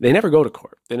 They never go to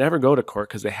court. They never go to court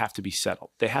because they have to be settled.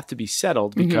 They have to be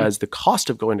settled because the cost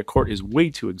of going to court is way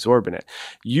too exorbitant.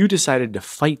 You decided to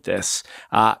fight this.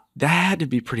 That had to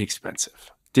be pretty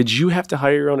expensive. Did you have to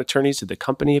hire your own attorneys? Did the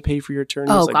company pay for your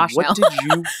attorneys? Oh, gosh, what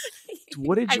no.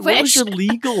 What was your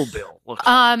legal bill look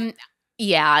like?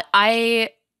 Yeah, I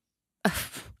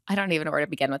don't even know where to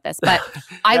begin with this, but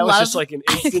I was just like an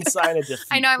instant sign of defeat.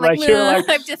 I know, I'm like, you're like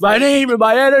my name and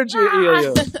my energy.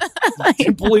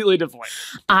 Completely deflated.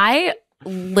 I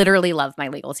literally love my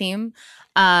legal team.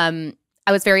 I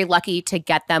was very lucky to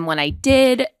get them when I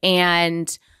did,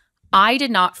 and I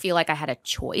did not feel like I had a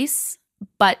choice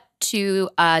but to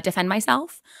defend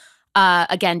myself.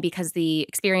 Again, because the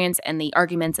experience and the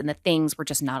arguments and the things were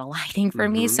just not aligning for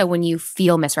me. So when you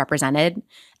feel misrepresented,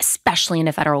 especially in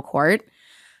a federal court,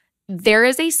 there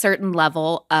is a certain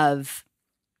level of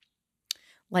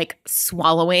like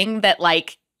swallowing that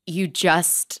like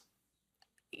it's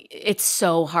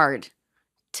so hard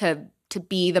to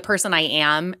be the person I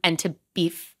am and to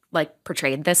be like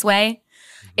portrayed this way.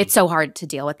 It's so hard to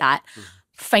deal with that.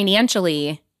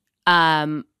 Financially,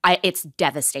 it's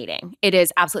devastating. It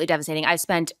is absolutely devastating. I've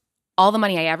spent all the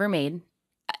money I ever made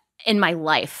in my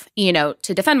life,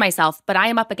 to defend myself, but I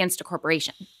am up against a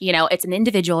corporation. It's an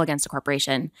individual against a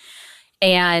corporation.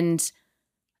 And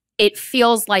it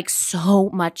feels like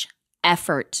so much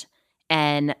effort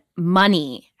and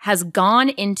money has gone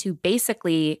into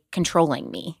basically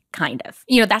controlling me, kind of.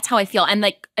 That's how I feel.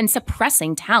 And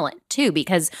suppressing talent too,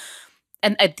 because,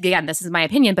 and again, this is my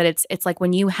opinion, but it's like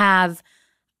when you have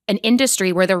an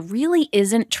industry where there really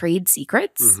isn't trade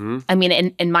secrets. I mean,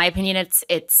 in my opinion, it's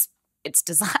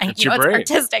design, it's your brain, it's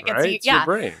artistic. Right? It's your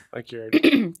brain. Like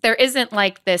there isn't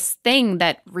like this thing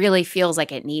that really feels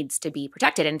like it needs to be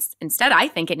protected. And instead, I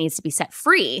think it needs to be set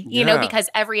free, because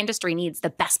every industry needs the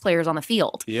best players on the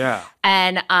field. Yeah.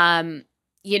 And,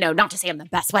 not to say I'm the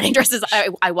best wedding dresses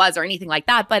I was or anything like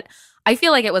that, but I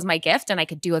feel like it was my gift and I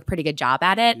could do a pretty good job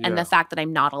at it. Yeah. And the fact that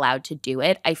I'm not allowed to do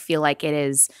it, I feel like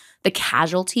the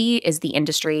casualty is the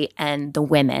industry and the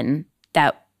women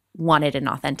that wanted an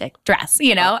authentic dress,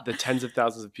 the tens of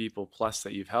thousands of people plus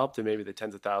that you've helped, and maybe the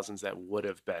tens of thousands that would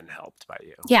have been helped by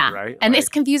you. Yeah. Right. And it's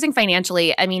confusing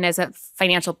financially. I mean, as a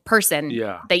financial person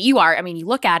that you are, I mean, you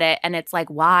look at it and it's like,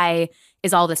 why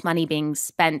is all this money being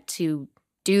spent to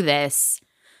do this?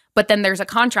 But then there's a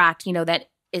contract, that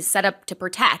is set up to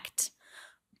protect,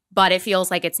 but it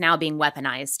feels like it's now being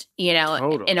weaponized,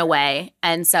 Totally. in a way.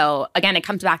 And so again, it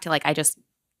comes back to like, I just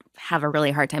have a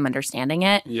really hard time understanding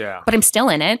it. Yeah. But I'm still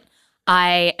in it.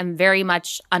 I am very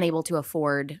much unable to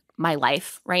afford my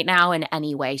life right now in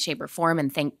any way, shape, or form,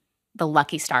 and thank the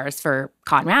lucky stars for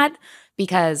Conrad,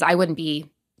 because I wouldn't be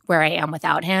where I am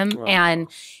without him. Wow. And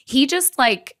he just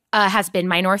like has been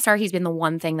my North Star. He's been the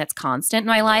one thing that's constant in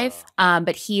my life,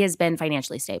 but he has been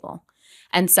financially stable.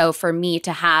 And so for me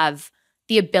to have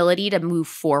the ability to move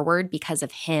forward because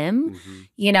of him,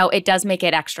 it does make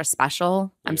it extra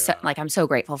special. I'm so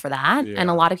grateful for that. Yeah. And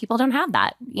a lot of people don't have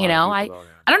that. I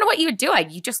don't know what you would do.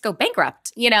 You just go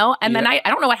bankrupt, and then I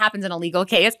don't know what happens in a legal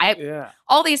case.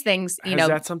 All these things, Is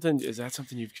that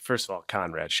something you, first of all,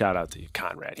 Conrad, shout out to you,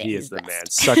 Conrad. He is the man.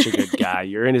 Such a good guy.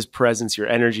 You're in his presence. Your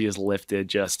energy is lifted.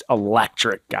 Just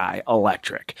electric guy,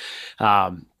 electric.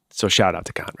 So shout out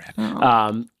to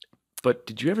Conrad. But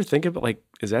did you ever think about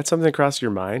is that something that crossed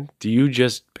your mind? Do you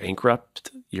just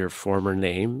bankrupt your former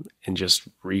name and just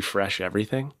refresh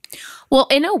everything? Well,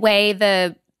 in a way,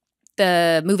 the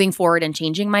the moving forward and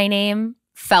changing my name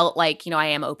felt like, I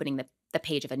am opening the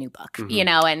page of a new book,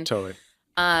 and totally.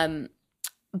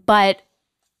 But,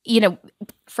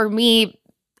 for me,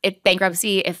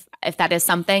 bankruptcy, if that is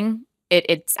something,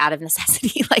 it's out of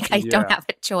necessity. Like I don't have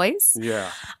a choice.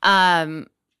 Yeah.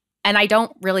 And I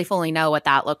don't really fully know what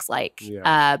that looks like.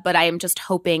 Yeah. But I am just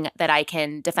hoping that I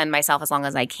can defend myself as long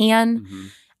as I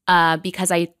can,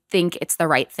 because I think it's the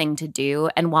right thing to do.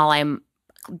 And while I'm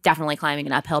definitely climbing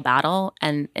an uphill battle,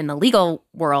 and in the legal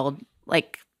world,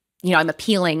 like, I'm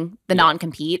appealing the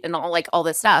non-compete and all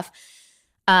this stuff.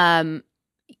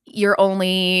 You're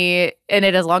only in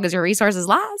it as long as your resources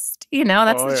last.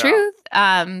 That's the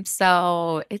truth.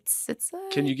 So it's.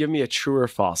 Can you give me a true or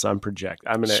false? I'm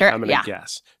gonna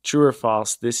guess. True or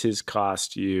false? This has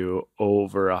cost you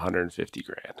over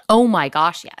 $150,000. Oh my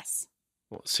gosh, yes.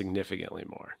 Well, significantly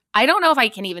more. I don't know if I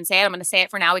can even say it. I'm going to say it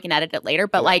for now. We can edit it later.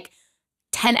 But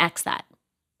 10x that.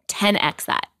 10x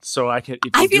that. So I can.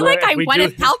 I feel like I'm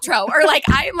Gwyneth Paltrow, or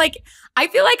I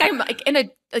feel like I'm in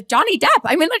a Johnny Depp.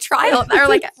 I'm in a trial, or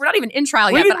we're not even in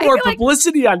trial yet. We need more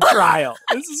publicity on trial.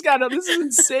 This is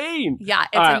insane. Yeah,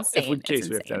 it's insane. In case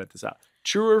we have to edit this out.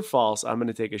 True or false? I'm going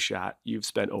to take a shot. You've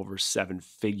spent over 7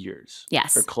 figures.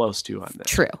 Yes, or close to on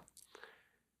this. True.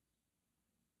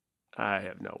 I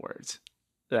have no words.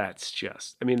 That's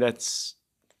just. That's.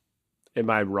 Am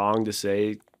I wrong to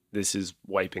say this is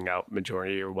wiping out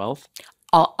majority of your wealth?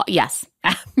 Yes,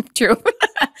 true.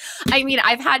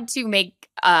 I've had to make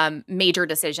major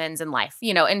decisions in life,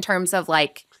 in terms of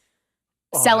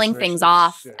selling things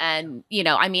off. Yeah. And,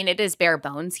 it is bare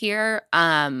bones here.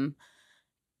 And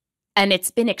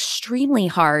it's been extremely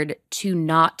hard to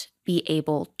not be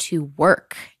able to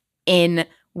work in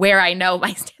where I know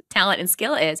my talent and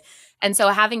skill is. And so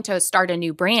having to start a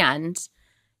new brand,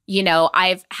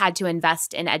 I've had to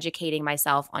invest in educating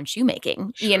myself on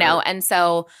shoemaking, and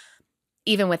so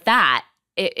even with that,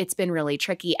 it's been really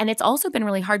tricky. And it's also been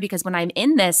really hard because when I'm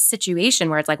in this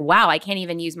situation where it's like, wow, I can't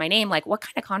even use my name, what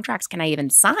kind of contracts can I even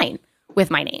sign with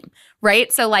my name,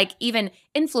 right? So even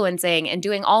influencing and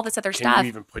doing all this other stuff. Can you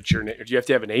even put your name? Do you have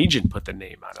to have an agent put the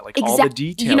name on it? All the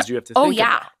details you have to think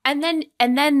about. And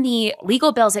then the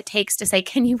legal bills it takes to say,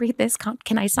 can you read this?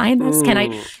 Can I sign this?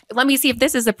 Let me see if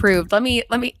this is approved. Let me,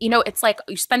 it's like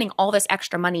you're spending all this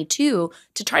extra money too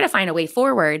to try to find a way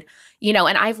forward, and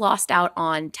I've lost out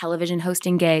on television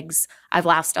hosting gigs. I've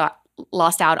lost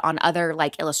out on other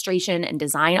illustration and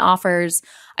design offers.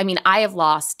 I have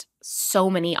lost so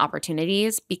many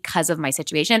opportunities because of my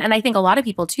situation. And I think a lot of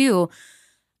people too,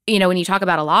 when you talk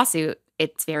about a lawsuit,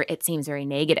 it seems very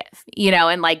negative,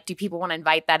 and do people want to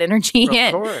invite that energy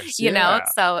in? Of course,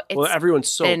 so everyone's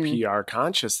so PR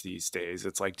conscious these days.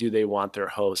 It's do they want their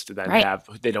host to then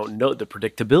they don't know the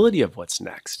predictability of what's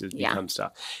next. It becomes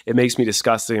stuff. It makes me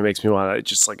disgusting. It makes me want to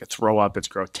just throw up. It's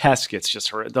grotesque. It's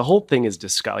just the whole thing is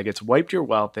disgusting. It's wiped your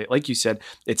wealth. Like you said,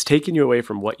 it's taken you away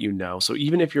from what you know. So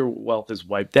even if your wealth is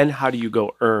wiped, then how do you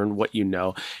go earn what you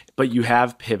know? But you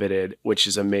have pivoted, which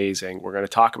is amazing. We're going to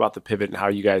talk about the pivot and how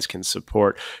you guys can support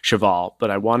Cheval,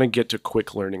 but I want to get to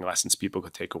quick learning lessons people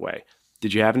could take away.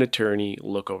 Did you have an attorney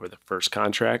look over the first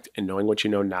contract, and knowing what you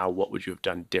know now, what would you have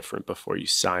done different before you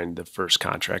signed the first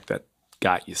contract that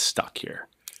got you stuck here?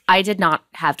 I did not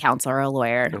have counsel or a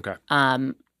lawyer. Okay.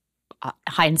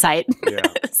 Hindsight. Yeah.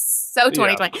 So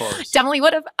 2020. Yeah, definitely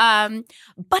would have.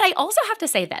 But I also have to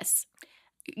say this.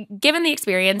 Given the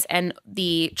experience and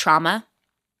the trauma,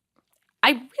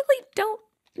 I really don't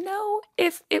know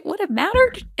if it would have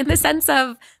mattered, in the sense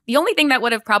of the only thing that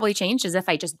would have probably changed is if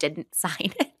I just didn't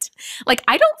sign it.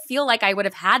 I don't feel like I would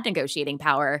have had negotiating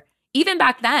power even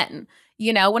back then,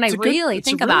 when I really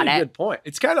think about it. It's a good point.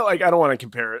 It's kind of I don't want to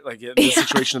compare it the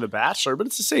situation of The Bachelor, but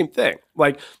it's the same thing.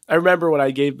 I remember when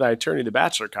I gave my attorney the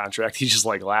Bachelor contract, he just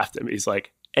laughed at me. He's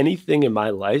like, anything in my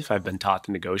life I've been taught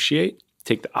to negotiate,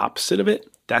 take the opposite of it.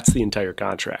 That's the entire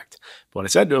contract. But what I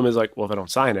said to him is well, if I don't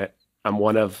sign it, I'm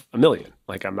one of a million.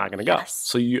 I'm not going to go. Yes.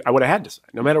 So I would have had to sign.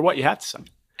 No matter what, you have to sign.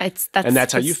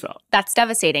 That's how you felt. That's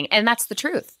devastating. And that's the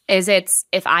truth.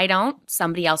 If I don't,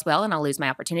 somebody else will, and I'll lose my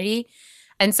opportunity.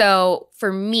 And so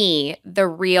for me, the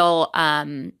real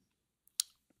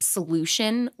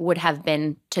solution would have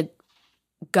been to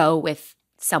go with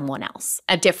someone else,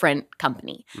 a different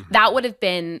company. Mm-hmm. That would have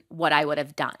been what I would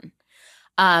have done.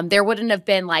 There wouldn't have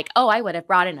been I would have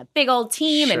brought in a big old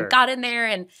team and got in there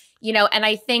and, and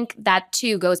I think that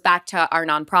too goes back to our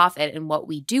nonprofit, and what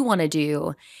we do want to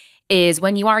do is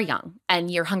when you are young and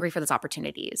you're hungry for those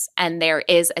opportunities and there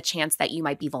is a chance that you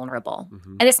might be vulnerable.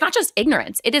 Mm-hmm. And it's not just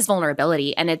ignorance, it is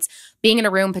vulnerability. And it's being in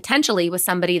a room potentially with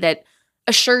somebody that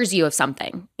assures you of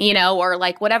something, or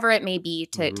like whatever it may be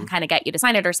to kind of get you to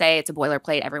sign it, or say it's a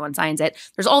boilerplate, everyone signs it.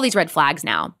 There's all these red flags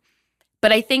now.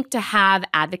 But I think to have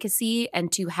advocacy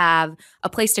and to have a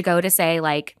place to go to say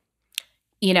like,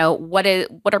 what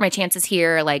are my chances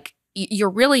here? Like you're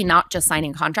really not just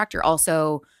signing a contract, you're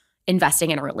also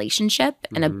investing in a relationship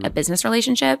and a business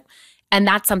relationship. And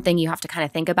that's something you have to kind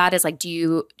of think about is like,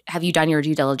 have you done your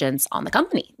due diligence on the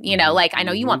company? Like I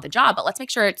know you want the job, but let's make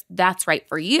sure that's right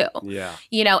for you. Yeah.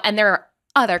 And there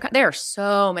are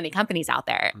so many companies out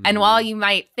there. And while you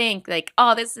might think like,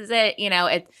 oh, this is it,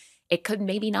 it could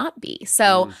maybe not be.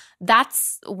 So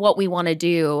that's what we want to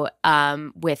do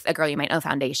with A Girl You Might Know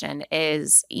Foundation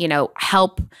is,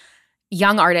 help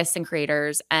young artists and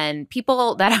creators and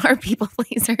people that are people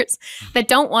pleasers that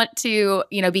don't want to,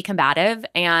 be combative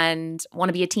and want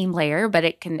to be a team player, but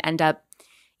it can end up,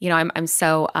 I'm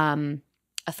so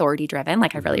authority driven.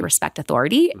 Like I really respect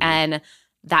authority, and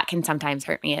that can sometimes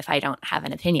hurt me if I don't have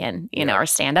an opinion, or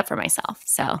stand up for myself.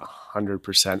 So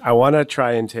 100%. I want to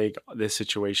try and take this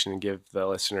situation and give the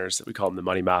listeners that we call them the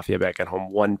money mafia back at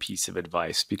home one piece of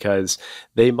advice, because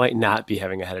they might not be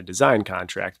having a head of design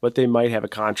contract, but they might have a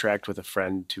contract with a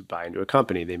friend to buy into a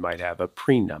company. They might have a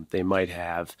prenup. They might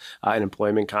have an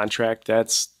employment contract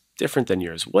that's different than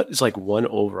yours. What is like one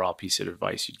overall piece of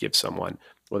advice you'd give someone,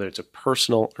 whether it's a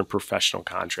personal or professional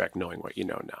contract, knowing what you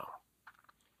know now?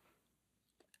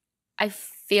 I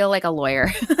feel like a lawyer,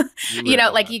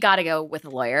 like you got to go with a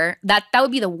lawyer. That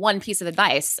would be the one piece of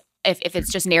advice if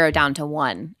it's just narrowed down to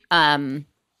one.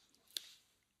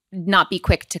 Not be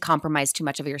quick to compromise too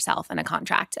much of yourself in a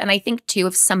contract. And I think too,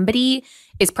 if somebody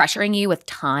is pressuring you with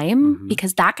time,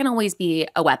 because that can always be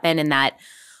a weapon in that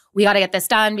we got to get this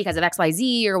done because of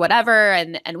XYZ or whatever.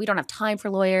 And we don't have time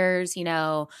for lawyers, and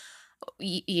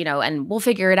we'll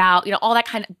figure it out, all that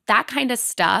kind of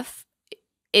stuff.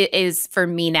 It is for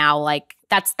me now, like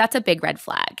that's a big red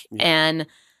flag. Yeah. And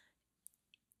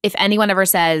if anyone ever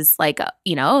says like,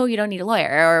 you don't need a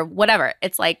lawyer or whatever,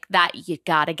 it's like that you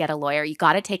got to get a lawyer. You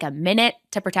got to take a minute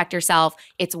to protect yourself.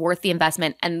 It's worth the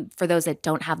investment. And for those that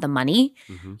don't have the money,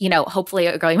 hopefully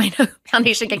A Girl You Might Know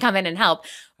Foundation can come in and help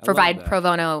provide pro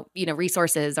bono,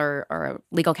 resources or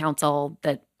legal counsel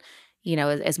that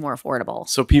is more affordable.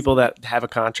 So people that have a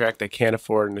contract, they can't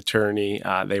afford an attorney,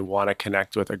 they want to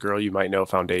connect with A Girl You Might Know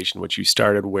Foundation, which you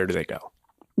started, where do they go?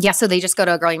 Yeah, so they just go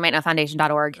to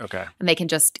agirlyoumightknowfoundation.org. Okay. And they can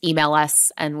just email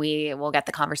us and we will get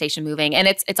the conversation moving. And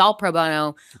it's all pro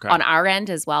bono on our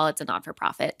end as well. It's a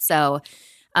not-for-profit. So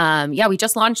we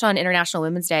just launched on International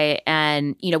Women's Day,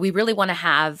 and we really want to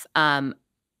have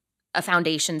a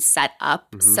foundation set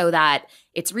up so that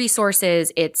it's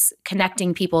resources, it's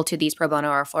connecting people to these pro bono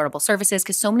or affordable services,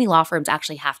 because so many law firms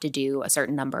actually have to do a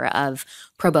certain number of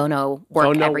pro bono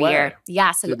work every year.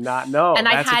 Yeah. So did not know. And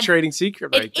that's a trading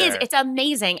secret right there. It is. It's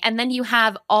amazing. And then you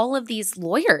have all of these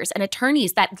lawyers and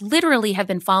attorneys that literally have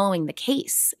been following the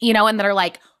case, and that are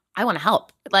like, I want to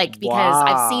help, like, because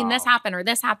I've seen this happen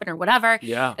or whatever.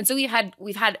 Yeah. And so we've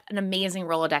had an amazing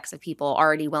Rolodex of people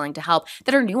already willing to help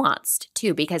that are nuanced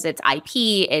too, because it's IP,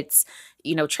 it's,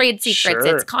 trade secrets,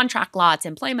 it's contract law, it's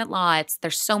employment law,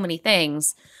 there's so many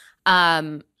things.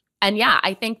 And yeah,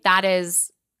 I think that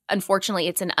is, unfortunately,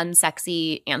 it's an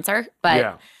unsexy answer,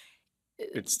 but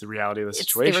it's the reality of the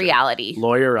situation. It's the reality.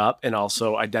 Lawyer up and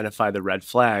also identify the red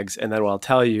flags. And then what I'll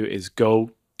tell you is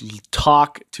go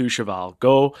talk to Cheval.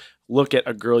 Go look at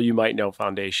A Girl You Might Know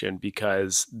Foundation,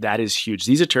 because that is huge.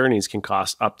 These attorneys can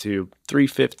cost up to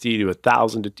 $350 to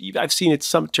 $1,000. I've seen it.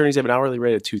 Some attorneys have an hourly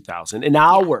rate of $2,000 an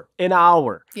hour. An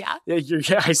hour. Yeah.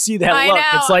 I see that look.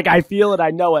 It's like I feel it. I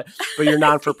know it. But your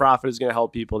non-for-profit is going to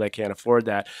help people that can't afford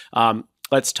that.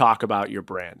 Let's talk about your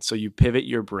brand. So you pivot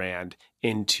your brand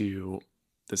into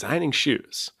designing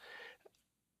shoes.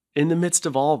 In the midst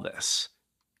of all this,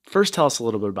 first tell us a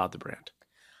little bit about the brand.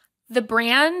 The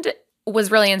brand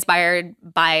was really inspired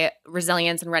by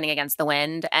resilience and running against the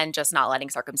wind and just not letting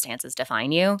circumstances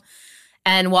define you.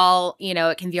 And while,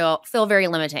 it can feel very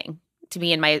limiting to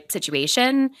be in my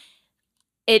situation,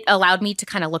 it allowed me to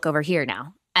kind of look over here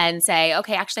now and say,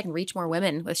 okay, actually I can reach more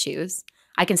women with shoes.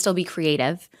 I can still be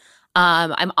creative.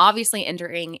 I'm obviously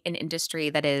entering an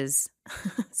industry that is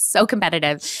so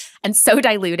competitive and so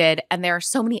diluted, and there are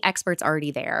so many experts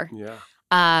already there.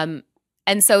 Yeah.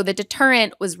 And so the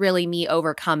deterrent was really me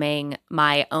overcoming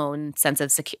my own sense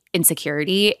of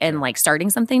insecurity and like starting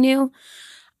something new.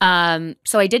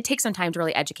 So I did take some time to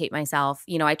really educate myself.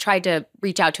 I tried to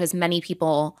reach out to as many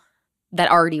people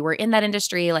that already were in that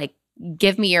industry, like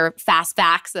give me your fast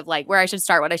facts of like where I should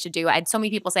start, what I should do. I had so many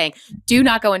people saying, do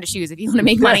not go into shoes if you want to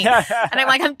make money. And I'm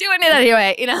like, I'm doing it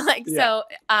anyway. So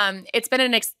it's been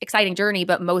an exciting journey,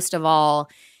 but most of all,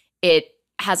 it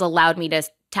has allowed me to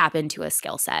tap into a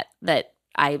skill set that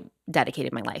I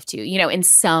dedicated my life to, in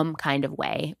some kind of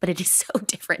way. But it is so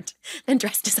different than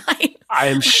dress design. I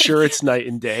am sure it's night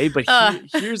and day. But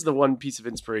here's the one piece of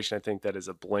inspiration I think that is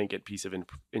a blanket piece of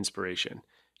inspiration.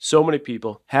 So many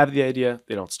people have the idea,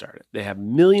 they don't start it. They have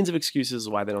millions of excuses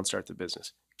why they don't start the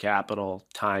business. Capital,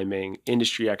 timing,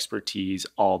 industry expertise,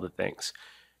 all the things.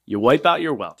 You wipe out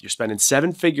your wealth. You're spending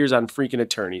 7 figures on freaking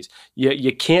attorneys.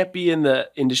 You can't be in the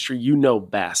industry you know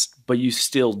best, but you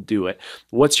still do it.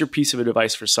 What's your piece of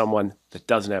advice for someone that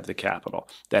doesn't have the capital,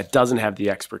 that doesn't have the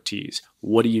expertise?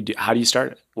 What do you do? How do you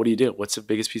start it? What do you do? What's the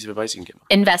biggest piece of advice you can give them?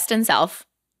 Invest in self.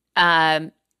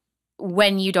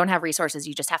 When you don't have resources,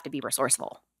 you just have to be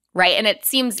resourceful, right? And it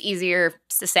seems easier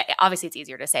to say. Obviously, it's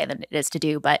easier to say than it is to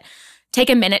do, but take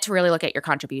a minute to really look at your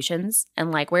contributions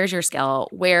and where's your skill?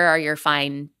 Where are your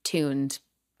fine-tuned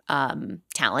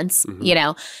talents,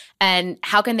 and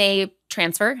how can they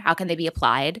transfer? How can they be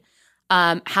applied?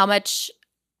 How much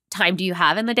time do you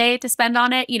have in the day to spend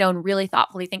on it? And really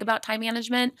thoughtfully think about time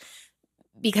management,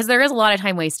 because there is a lot of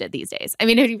time wasted these days. I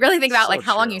mean, if you really think about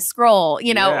how long you scroll,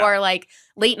 or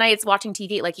late nights watching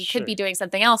TV, you could be doing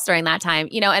something else during that time,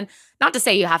 and not to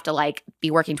say you have to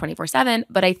be working 24/7,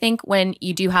 but I think when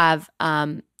you do have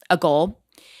a goal,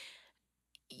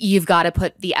 you've got to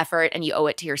put the effort and you owe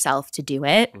it to yourself to do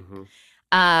it. Mm-hmm.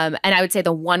 And I would say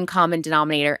the one common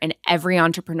denominator in every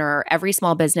entrepreneur, every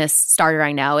small business starter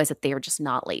I know is that they are just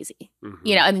not lazy.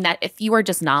 Mm-hmm. That if you are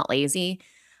just not lazy,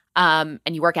 and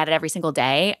you work at it every single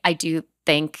day, I do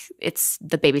think it's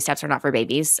the baby steps are not for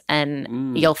babies,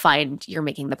 and you'll find you're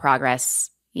making the progress,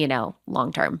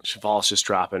 long term. Cheval's just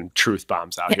dropping truth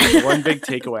bombs out here. One big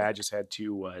takeaway I just had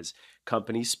too was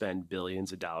companies spend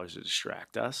billions of dollars to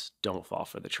distract us. Don't fall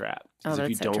for the trap. Because if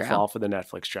you don't fall for the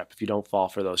Netflix trap, if you don't fall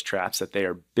for those traps that they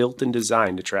are built and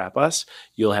designed to trap us,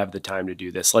 you'll have the time to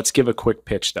do this. Let's give a quick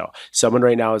pitch though. Someone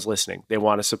right now is listening. They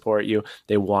want to support you.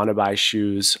 They want to buy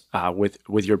shoes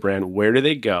with your brand. Where do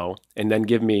they go? And then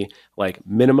give me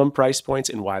minimum price points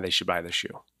and why they should buy the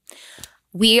shoe.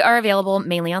 We are available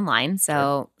mainly online.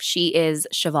 So she is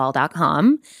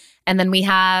cheval.com. And then we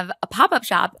have a pop-up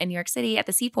shop in New York City at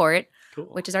the Seaport, cool,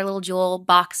 which is our little jewel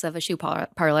box of a shoe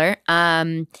parlor.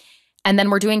 And then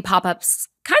we're doing pop-ups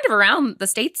kind of around the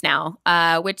States now,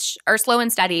 which are slow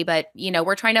and steady. But,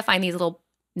 we're trying to find these little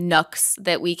nooks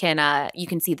that we can you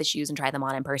can see the shoes and try them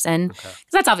on in person. Because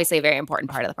that's obviously a very important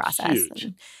part of the process. Huge.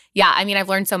 And, I've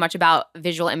learned so much about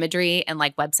visual imagery and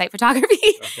website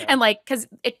photography and because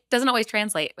it doesn't always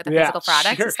translate with a physical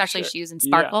product, especially shoes and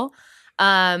sparkle.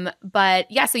 But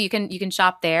so you can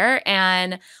shop there,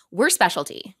 and we're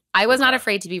specialty. I was not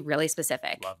afraid to be really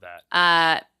specific. Love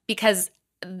that. Because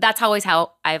that's always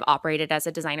how I've operated as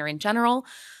a designer in general.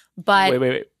 But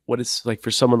wait. What is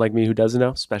for someone like me who doesn't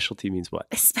know, specialty means what?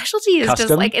 Specialty is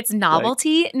custom? Just it's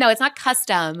novelty. No, it's not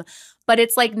custom, but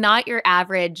it's not your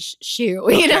average shoe,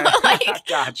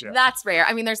 Gotcha. That's rare.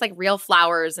 I mean, there's real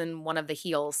flowers in one of the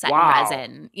heels set in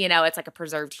resin. It's a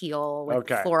preserved heel with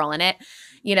floral in it.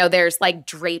 There's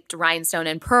draped rhinestone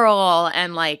and pearl,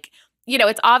 and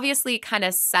it's obviously kind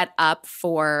of set up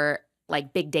for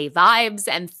big day vibes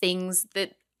and things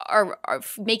that are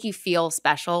make you feel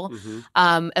special,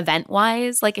 event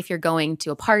wise. If you're going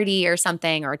to a party or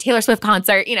something, or a Taylor Swift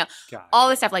concert, all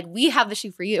this stuff. We have the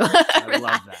shoe for you. I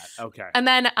love that. Okay. And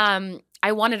then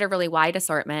I wanted a really wide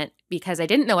assortment because I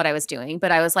didn't know what I was doing,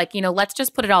 but I was let's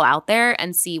just put it all out there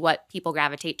and see what people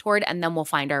gravitate toward, and then we'll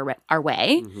find our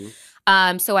way.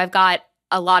 So I've had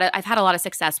a lot of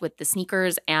success with the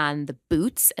sneakers and the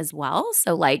boots as well.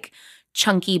 So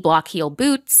chunky block heel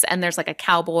boots, and there's a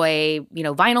cowboy,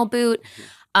 vinyl boot.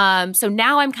 So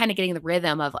now I'm kind of getting the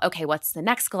rhythm of, okay, what's the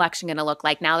next collection going to look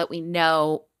like now that we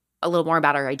know a little more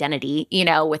about our identity,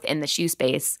 within the shoe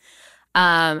space.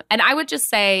 And I would just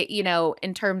say,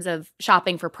 in terms of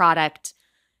shopping for product,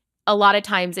 a lot of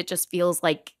times it just feels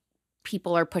like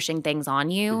people are pushing things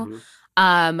on you.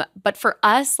 But for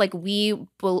us, we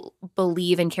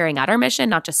believe in carrying out our mission,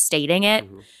 not just stating it.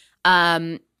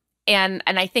 And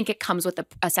I think it comes with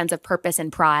a sense of purpose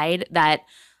and pride that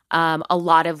a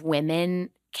lot of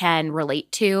women can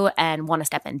relate to and want to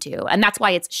step into. And that's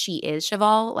why she is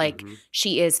Cheval.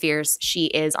 She is fierce. She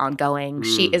is ongoing.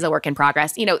 She is a work in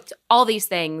progress. All these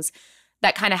things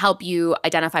that kind of help you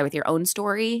identify with your own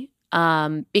story.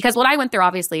 Because what I went through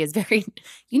obviously is very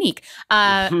unique.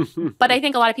 But I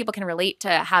think a lot of people can relate to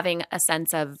having a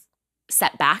sense of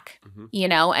setback,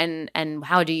 and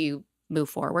how do you move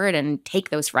forward and take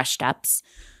those fresh steps.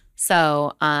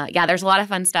 So there's a lot of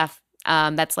fun stuff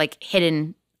that's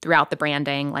hidden throughout the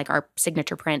branding. Our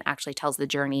signature print actually tells the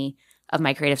journey of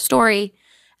my creative story,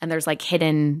 and there's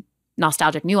hidden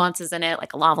nostalgic nuances in it,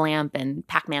 like a lava lamp and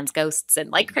Pac-Man's ghosts and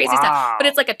like crazy stuff. But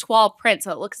it's like a 12 print,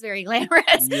 so it looks very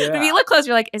glamorous. Yeah. But if you look close,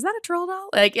 you're like, is that a troll doll?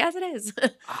 Like, yes, it is.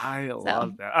 I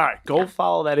love that. All right, go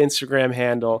follow that Instagram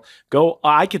handle. Go,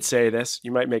 I could say this,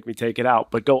 you might make me take it out,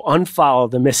 but go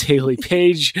unfollow the Miss Hayley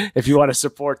Paige if you want to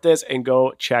support this, and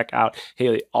go check out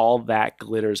Hayley, All That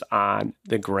Glitters on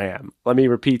the gram. Let me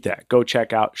repeat that. Go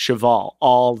check out Cheval,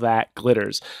 All That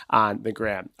Glitters on the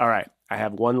gram. All right. I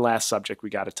have one last subject we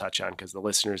got to touch on because the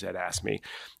listeners had asked me,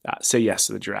 say yes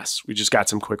to the dress. We just got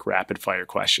some quick rapid fire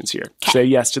questions here. Okay. Say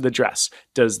yes to the dress.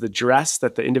 Does the dress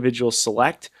that the individuals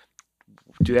select,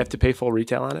 do they have to pay full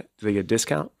retail on it? Do they get a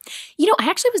discount? You know, I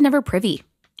actually was never privy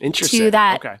to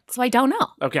that. Okay. So I don't know.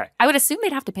 Okay. I would assume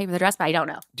they'd have to pay for the dress, but I don't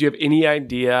know. Do you have any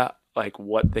idea like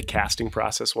what the casting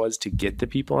process was to get the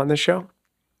people on the show?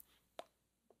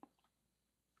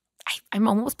 I'm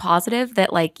almost positive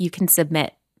that like you can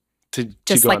submit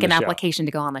just like an application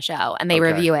to go on the show, and they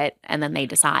review it and then they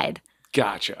decide.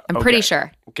 Gotcha. I'm pretty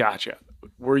sure. Gotcha.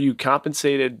 Were you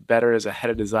compensated better as a head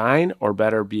of design or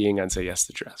better being on Say Yes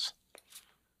to Dress?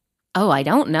 Oh, I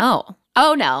don't know.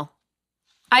 Oh, no.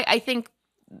 I think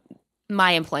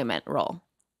my employment role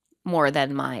more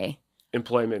than my...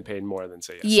 Employment paid more than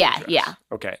Say Yes to the Dress. Yeah.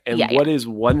 Okay. And what is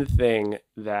one thing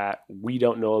that we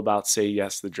don't know about Say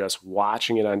Yes to the Dress,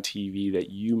 watching it on TV, that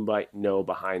you might know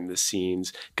behind the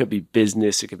scenes? It could be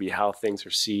business. It could be how things are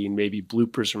seen, maybe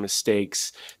bloopers or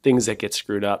mistakes, things that get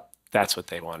screwed up. That's what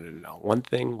they wanted to know. One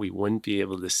thing we wouldn't be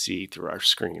able to see through our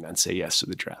screen on Say Yes to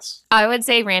the Dress. I would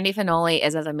say Randy Finoli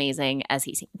is as amazing as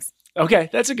he seems. Okay,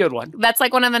 that's a good one. That's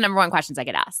like one of the number one questions I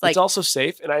get asked. Like, it's also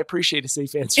safe, and I appreciate a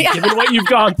safe answer given what you've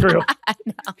gone through.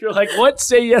 You're like, what?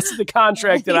 Say yes to the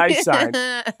contract that I signed.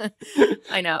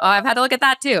 I know. Oh, I've had to look at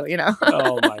that too, you know.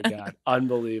 Oh my God.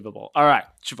 Unbelievable. All right,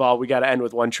 Cheval, we got to end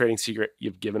with one trading secret.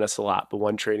 You've given us a lot, but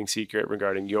one trading secret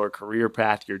regarding your career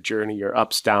path, your journey, your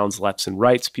ups, downs, lefts, and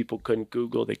rights. People couldn't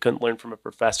Google. They couldn't learn from a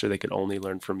professor. They could only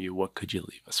learn from you. What could you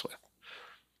leave us with?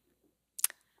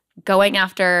 Going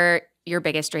after your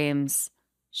biggest dreams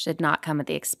should not come at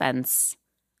the expense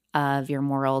of your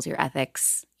morals, your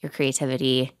ethics, your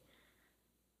creativity,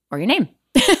 or your name.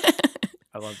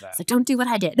 I love that. So don't do what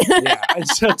I did. Yeah.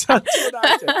 So don't do what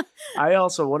I did. I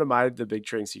also, one of the big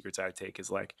trading secrets I take is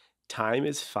like, time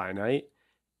is finite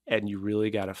and you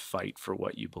really got to fight for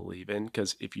what you believe in.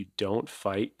 Because if you don't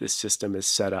fight, the system is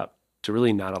set up to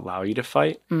really not allow you to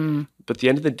fight. But at the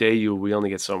end of the day, we only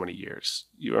get so many years.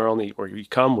 You are only, where you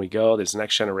come, we go, there's the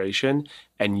next generation,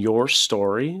 and your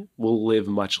story will live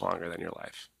much longer than your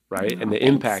life, right? And the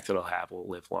impact it'll have will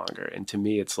live longer. And to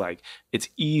me, it's like, it's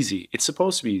easy. It's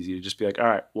supposed to be easy to just be like, all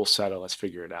right, we'll settle, let's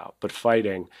figure it out. But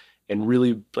fighting and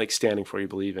really like standing for what you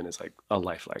believe in is like a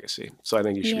life legacy. So I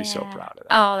think you should be so proud of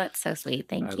that. Oh, that's so sweet.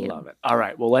 Thank you. I love it. All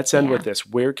right, well, let's end with this.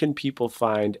 Where can people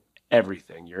find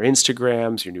everything? Your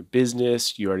Instagrams, your new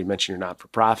business. You already mentioned your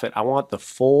not-for-profit. I want the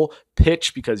full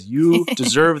pitch because you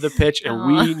deserve the pitch, and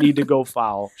we need to go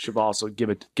follow Cheval. So give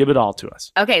it all to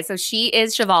us. Okay, so she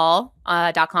is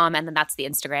cheval.com, and then that's the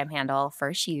Instagram handle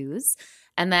for shoes.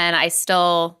 And then I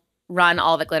still run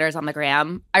All the Glitters on the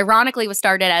gram. Ironically, was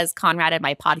started as Conrad in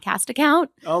my podcast account.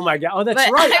 Oh my God. Oh, that's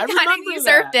right. I kind of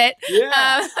usurped it. Yeah,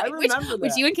 I remember that.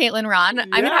 Which you and Caitlin run. Yes.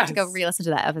 I'm going to have to go re-listen to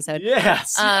that episode.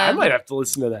 Yes. I might have to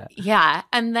listen to that. Yeah.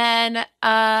 And then,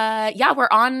 we're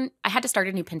on, I had to start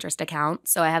a new Pinterest account.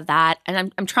 So I have that.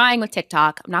 And I'm trying with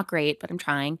TikTok. I'm not great, but I'm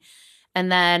trying. And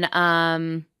then,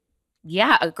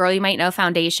 A Girl You Might Know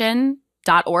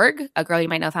Foundation.org. A Girl You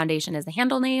Might Know Foundation is the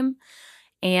handle name.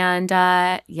 And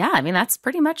that's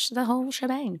pretty much the whole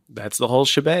shebang. That's the whole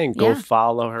shebang. Go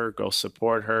follow her, go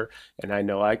support her. And I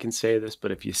know I can say this,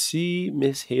 but if you see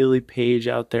Miss Hayley Paige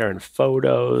out there in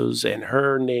photos and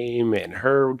her name and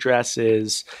her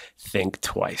dresses, think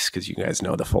twice because you guys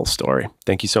know the full story.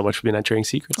 Thank you so much for being on Trading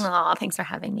Secrets. Oh, thanks for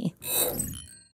having me.